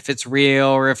causes and if it's real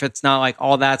or if it's not, like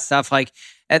all that stuff. Like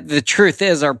the truth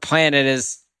is our planet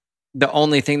is the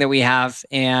only thing that we have,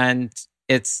 and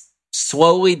it's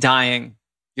slowly dying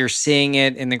You're seeing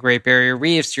it in the Great Barrier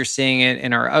Reefs. You're seeing it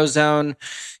in our ozone.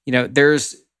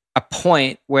 There's a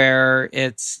point where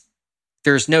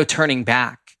there's no turning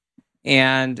back.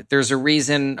 And there's a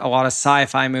reason a lot of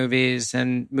sci-fi movies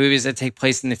and movies that take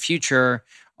place in the future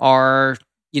are,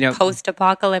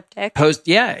 post-apocalyptic.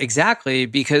 Yeah, exactly.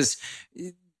 Because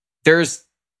there's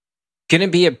going to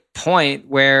be a point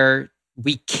where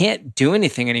we can't do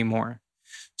anything anymore.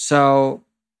 So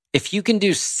if you can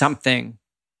do something,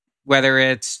 whether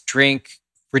it's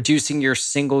reducing your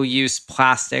single-use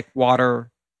plastic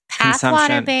water consumption.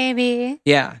 Pathwater, baby.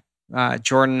 Yeah.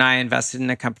 Jordan and I invested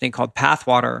in a company called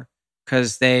Pathwater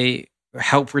because they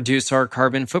help reduce our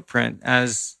carbon footprint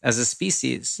as a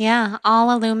species. Yeah,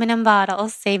 all aluminum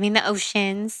bottles, saving the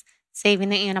oceans, saving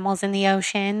the animals in the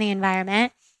ocean, the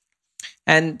environment.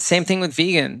 And same thing with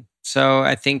vegan. So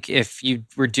I think if you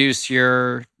reduce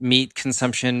your meat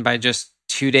consumption by just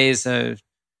 2 days a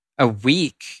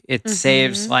week, it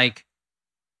saves like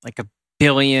 1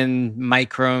 billion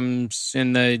microns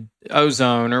in the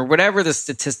ozone or whatever the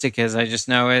statistic is. I just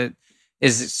know it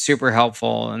is super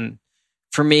helpful. And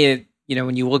for me,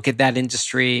 when you look at that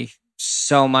industry,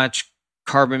 so much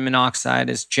carbon monoxide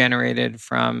is generated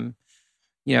from,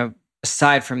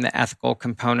 aside from the ethical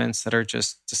components that are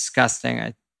just disgusting.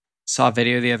 I saw a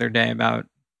video the other day about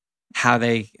how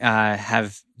they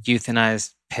have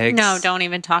euthanized pigs. No, don't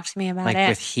even talk to me about it.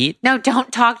 With heat? No,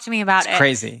 don't talk to me about it. It's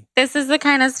crazy. This is the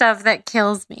kind of stuff that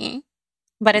kills me,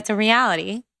 but it's a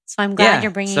reality. So I'm glad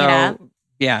you're bringing it up.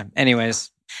 Yeah,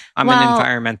 anyways. I'm an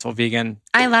environmental vegan.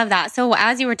 I love that. So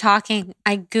as you were talking,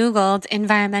 I Googled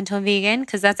environmental vegan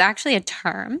because that's actually a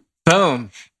term.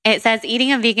 Boom. It says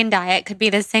eating a vegan diet could be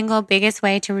the single biggest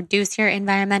way to reduce your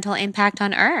environmental impact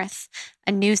on Earth.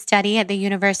 A new study at the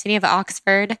University of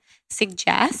Oxford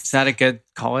suggests... Is that a good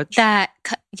college? Yeah,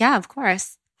 of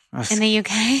course. In the UK.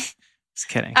 Just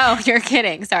kidding. Oh, you're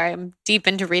kidding. Sorry, I'm deep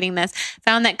into reading this.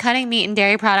 Found that cutting meat and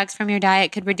dairy products from your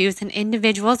diet could reduce an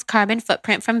individual's carbon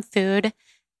footprint from food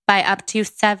by up to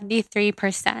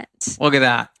 73%. Look at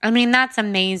that. I mean, that's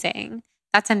amazing.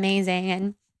 That's amazing.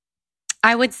 And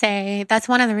I would say that's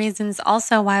one of the reasons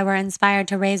also why we're inspired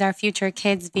to raise our future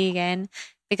kids vegan,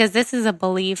 because this is a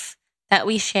belief that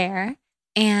we share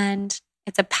and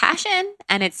it's a passion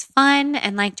and it's fun.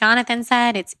 And like Jonathan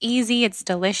said, it's easy, it's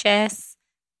delicious.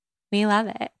 We love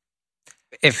it.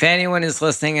 If anyone is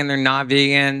listening and they're not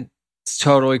vegan, it's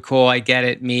totally cool. I get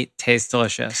it. Meat tastes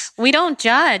delicious. We don't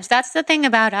judge. That's the thing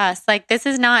about us. Like, this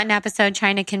is not an episode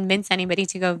trying to convince anybody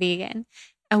to go vegan.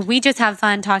 And we just have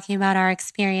fun talking about our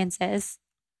experiences.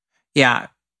 Yeah.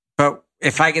 But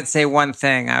if I could say one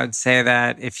thing, I would say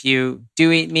that if you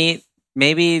do eat meat,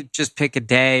 maybe just pick a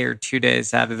day or 2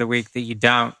 days out of the week that you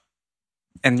don't.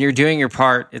 And you're doing your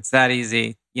part. It's that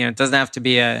easy. It doesn't have to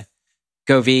be a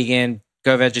go vegan,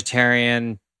 go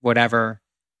vegetarian, whatever.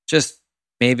 Just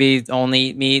maybe only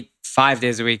eat meat 5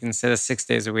 days a week instead of 6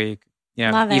 days a week.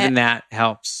 Love even it. that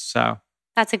helps. So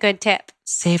that's a good tip.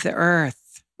 Save the earth.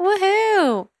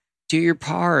 Woohoo! Do your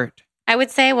part. I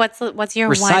would say, what's your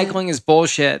recycling is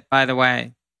bullshit, by the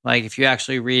way. Like, if you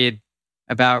actually read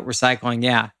about recycling,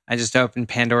 I just opened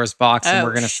Pandora's box and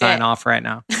we're going to sign off right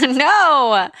now.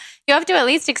 No, you have to at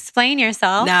least explain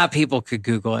yourself. Now people could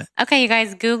Google it. Okay, you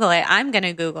guys Google it. I'm going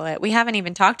to Google it. We haven't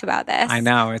even talked about this. I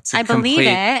know. I believe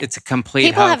it. It's a complete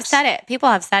People hoax. have said it. People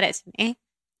have said it to me.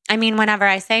 I mean, whenever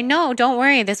I say, no, don't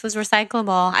worry, this was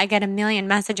recyclable, I get a million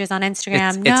messages on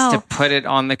Instagram. It's to put it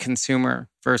on the consumer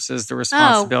versus the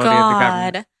responsibility of the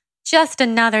government. Just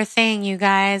another thing, you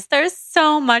guys. There's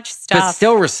so much stuff. But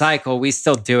still recycle. We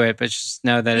still do it, but just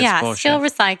know that it's bullshit. Still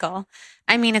recycle.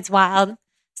 I mean, it's wild.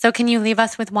 So can you leave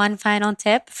us with one final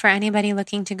tip for anybody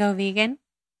looking to go vegan?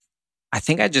 I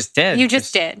think I just did. You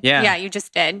just did. Yeah. Yeah, you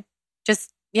just did.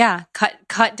 Just,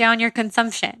 cut down your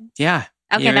consumption. Yeah.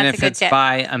 Okay, Even that's if a good it's tip.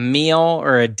 by a meal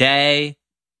or a day,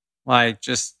 like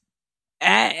just,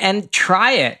 and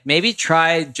try it. Maybe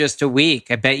try just a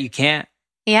week. I bet you can't.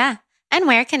 Yeah. And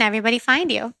where can everybody find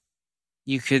you?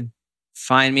 You could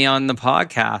find me on the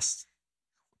podcast.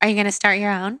 Are you going to start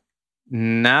your own?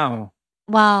 No.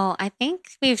 Well, I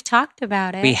think we've talked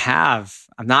about it. We have.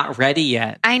 I'm not ready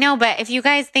yet. I know, but if you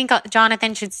guys think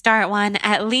Jonathan should start one,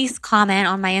 at least comment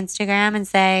on my Instagram and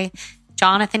say,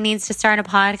 Jonathan needs to start a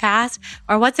podcast,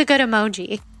 or what's a good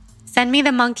emoji? Send me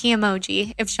the monkey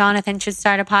emoji if Jonathan should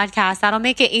start a podcast. That'll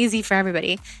make it easy for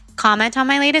everybody. Comment on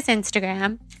my latest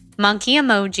Instagram, monkey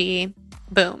emoji,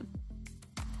 boom.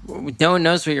 No one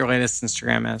knows what your latest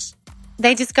Instagram is.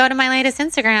 They just go to my latest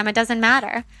Instagram. It doesn't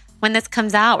matter. When this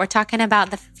comes out, we're talking about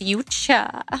the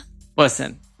future.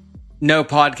 Listen, no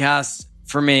podcast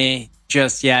for me.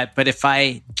 just yet. But if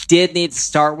I did need to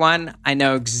start one, I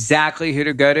know exactly who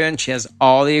to go to, and she has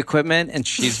all the equipment, and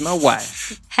she's my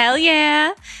wife. Hell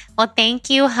yeah. Well, thank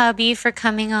you, hubby, for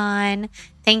coming on.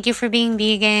 Thank you for being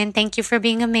vegan. Thank you for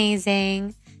being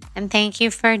amazing. And thank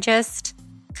you for just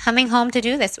coming home to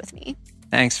do this with me.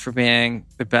 Thanks for being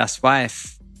the best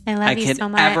wife I love you so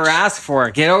much. I could ever ask for.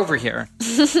 Get over here.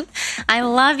 I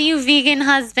love you, vegan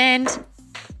husband.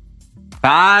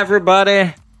 Bye,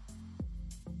 everybody.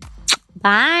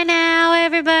 Bye now,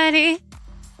 everybody.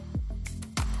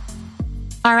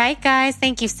 All right, guys.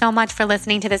 Thank you so much for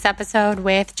listening to this episode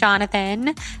with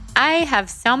Jonathan. I have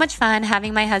so much fun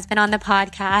having my husband on the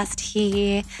podcast.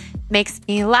 He makes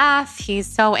me laugh. He's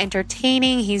so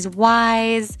entertaining. He's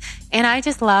wise. And I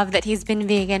just love that he's been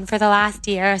vegan for the last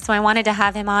year. So I wanted to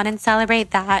have him on and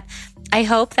celebrate that. I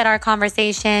hope that our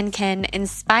conversation can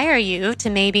inspire you to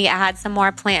maybe add some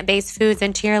more plant-based foods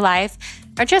into your life,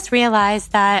 or just realize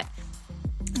that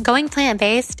going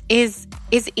plant-based is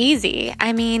easy.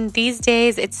 I mean, these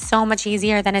days it's so much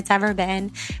easier than it's ever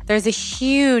been. There's a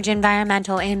huge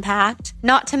environmental impact,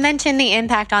 not to mention the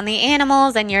impact on the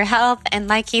animals and your health. And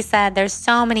like he said, there's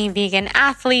so many vegan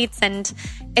athletes, and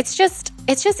it's just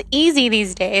easy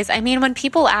these days. I mean, when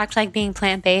people act like being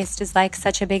plant-based is like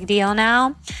such a big deal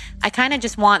now, I kind of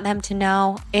just want them to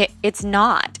know it's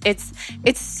not. It's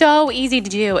so easy to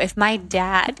do. If my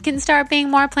dad can start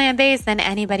being more plant-based, then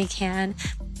anybody can.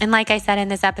 And like I said in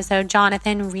this episode,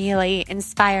 Jonathan really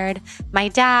inspired my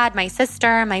dad, my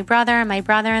sister, my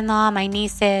brother-in-law, my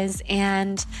nieces,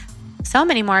 and so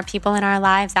many more people in our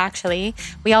lives, actually.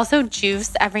 We also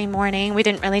juice every morning. We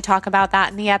didn't really talk about that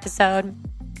in the episode.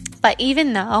 But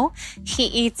even though he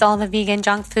eats all the vegan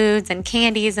junk foods and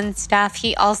candies and stuff,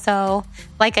 he also,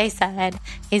 like I said,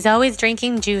 he's always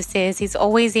drinking juices. He's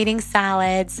always eating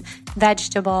salads,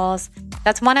 vegetables.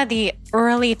 That's one of the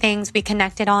early things we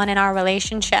connected on in our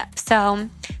relationship. So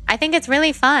I think it's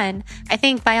really fun. I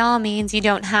think by all means, you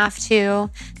don't have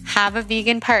to have a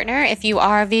vegan partner if you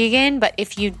are vegan, but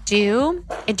if you do,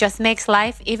 it just makes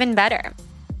life even better.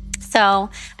 So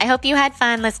I hope you had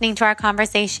fun listening to our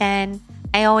conversation.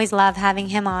 I always love having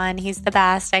him on. He's the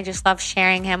best. I just love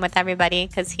sharing him with everybody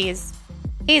because he's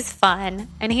fun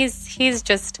and he's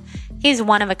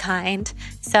one of a kind.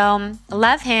 So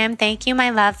love him. Thank you,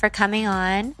 my love, for coming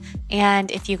on. And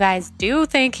if you guys do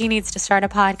think he needs to start a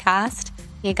podcast,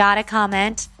 you gotta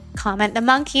comment the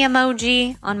monkey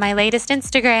emoji on my latest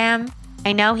Instagram.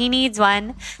 I know he needs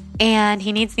one, and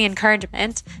he needs the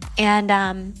encouragement.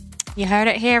 And you heard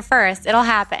it here first. It'll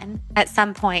happen at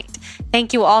some point.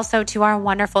 Thank you also to our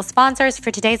wonderful sponsors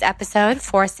for today's episode,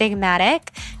 Four Sigmatic.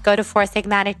 Go to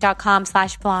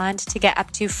foursigmatic.com/blonde to get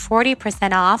up to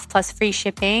 40% off plus free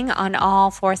shipping on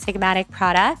all Four Sigmatic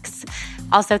products.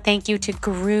 Also, thank you to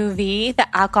Groovy, the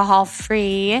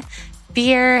alcohol-free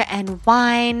beer and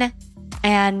wine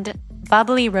and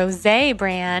bubbly rosé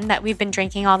brand that we've been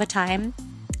drinking all the time.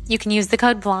 You can use the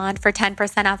code BLONDE for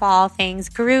 10% off all things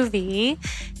Groovy.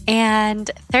 And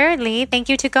thirdly, thank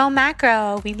you to Go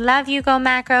Macro. We love you, Go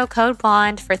Macro. Code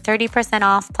BLONDE for 30%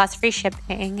 off plus free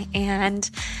shipping. And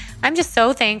I'm just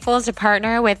so thankful to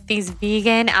partner with these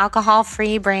vegan,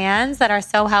 alcohol-free brands that are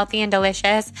so healthy and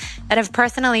delicious, that have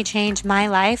personally changed my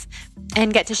life,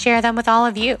 and get to share them with all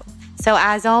of you. So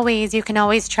as always, you can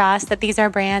always trust that these are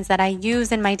brands that I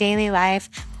use in my daily life.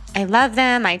 I love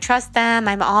them. I trust them.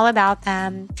 I'm all about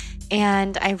them.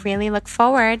 And I really look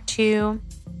forward to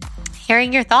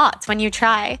hearing your thoughts when you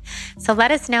try. So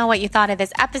let us know what you thought of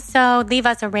this episode. Leave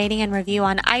us a rating and review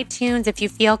on iTunes if you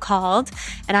feel called,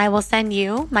 and I will send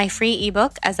you my free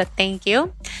ebook as a thank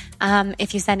you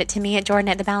if you send it to me at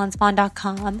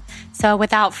jordan@thebalancebond.com. So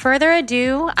without further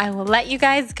ado, I will let you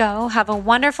guys go. Have a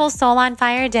wonderful Soul on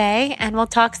Fire day, and we'll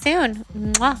talk soon.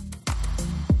 Mwah.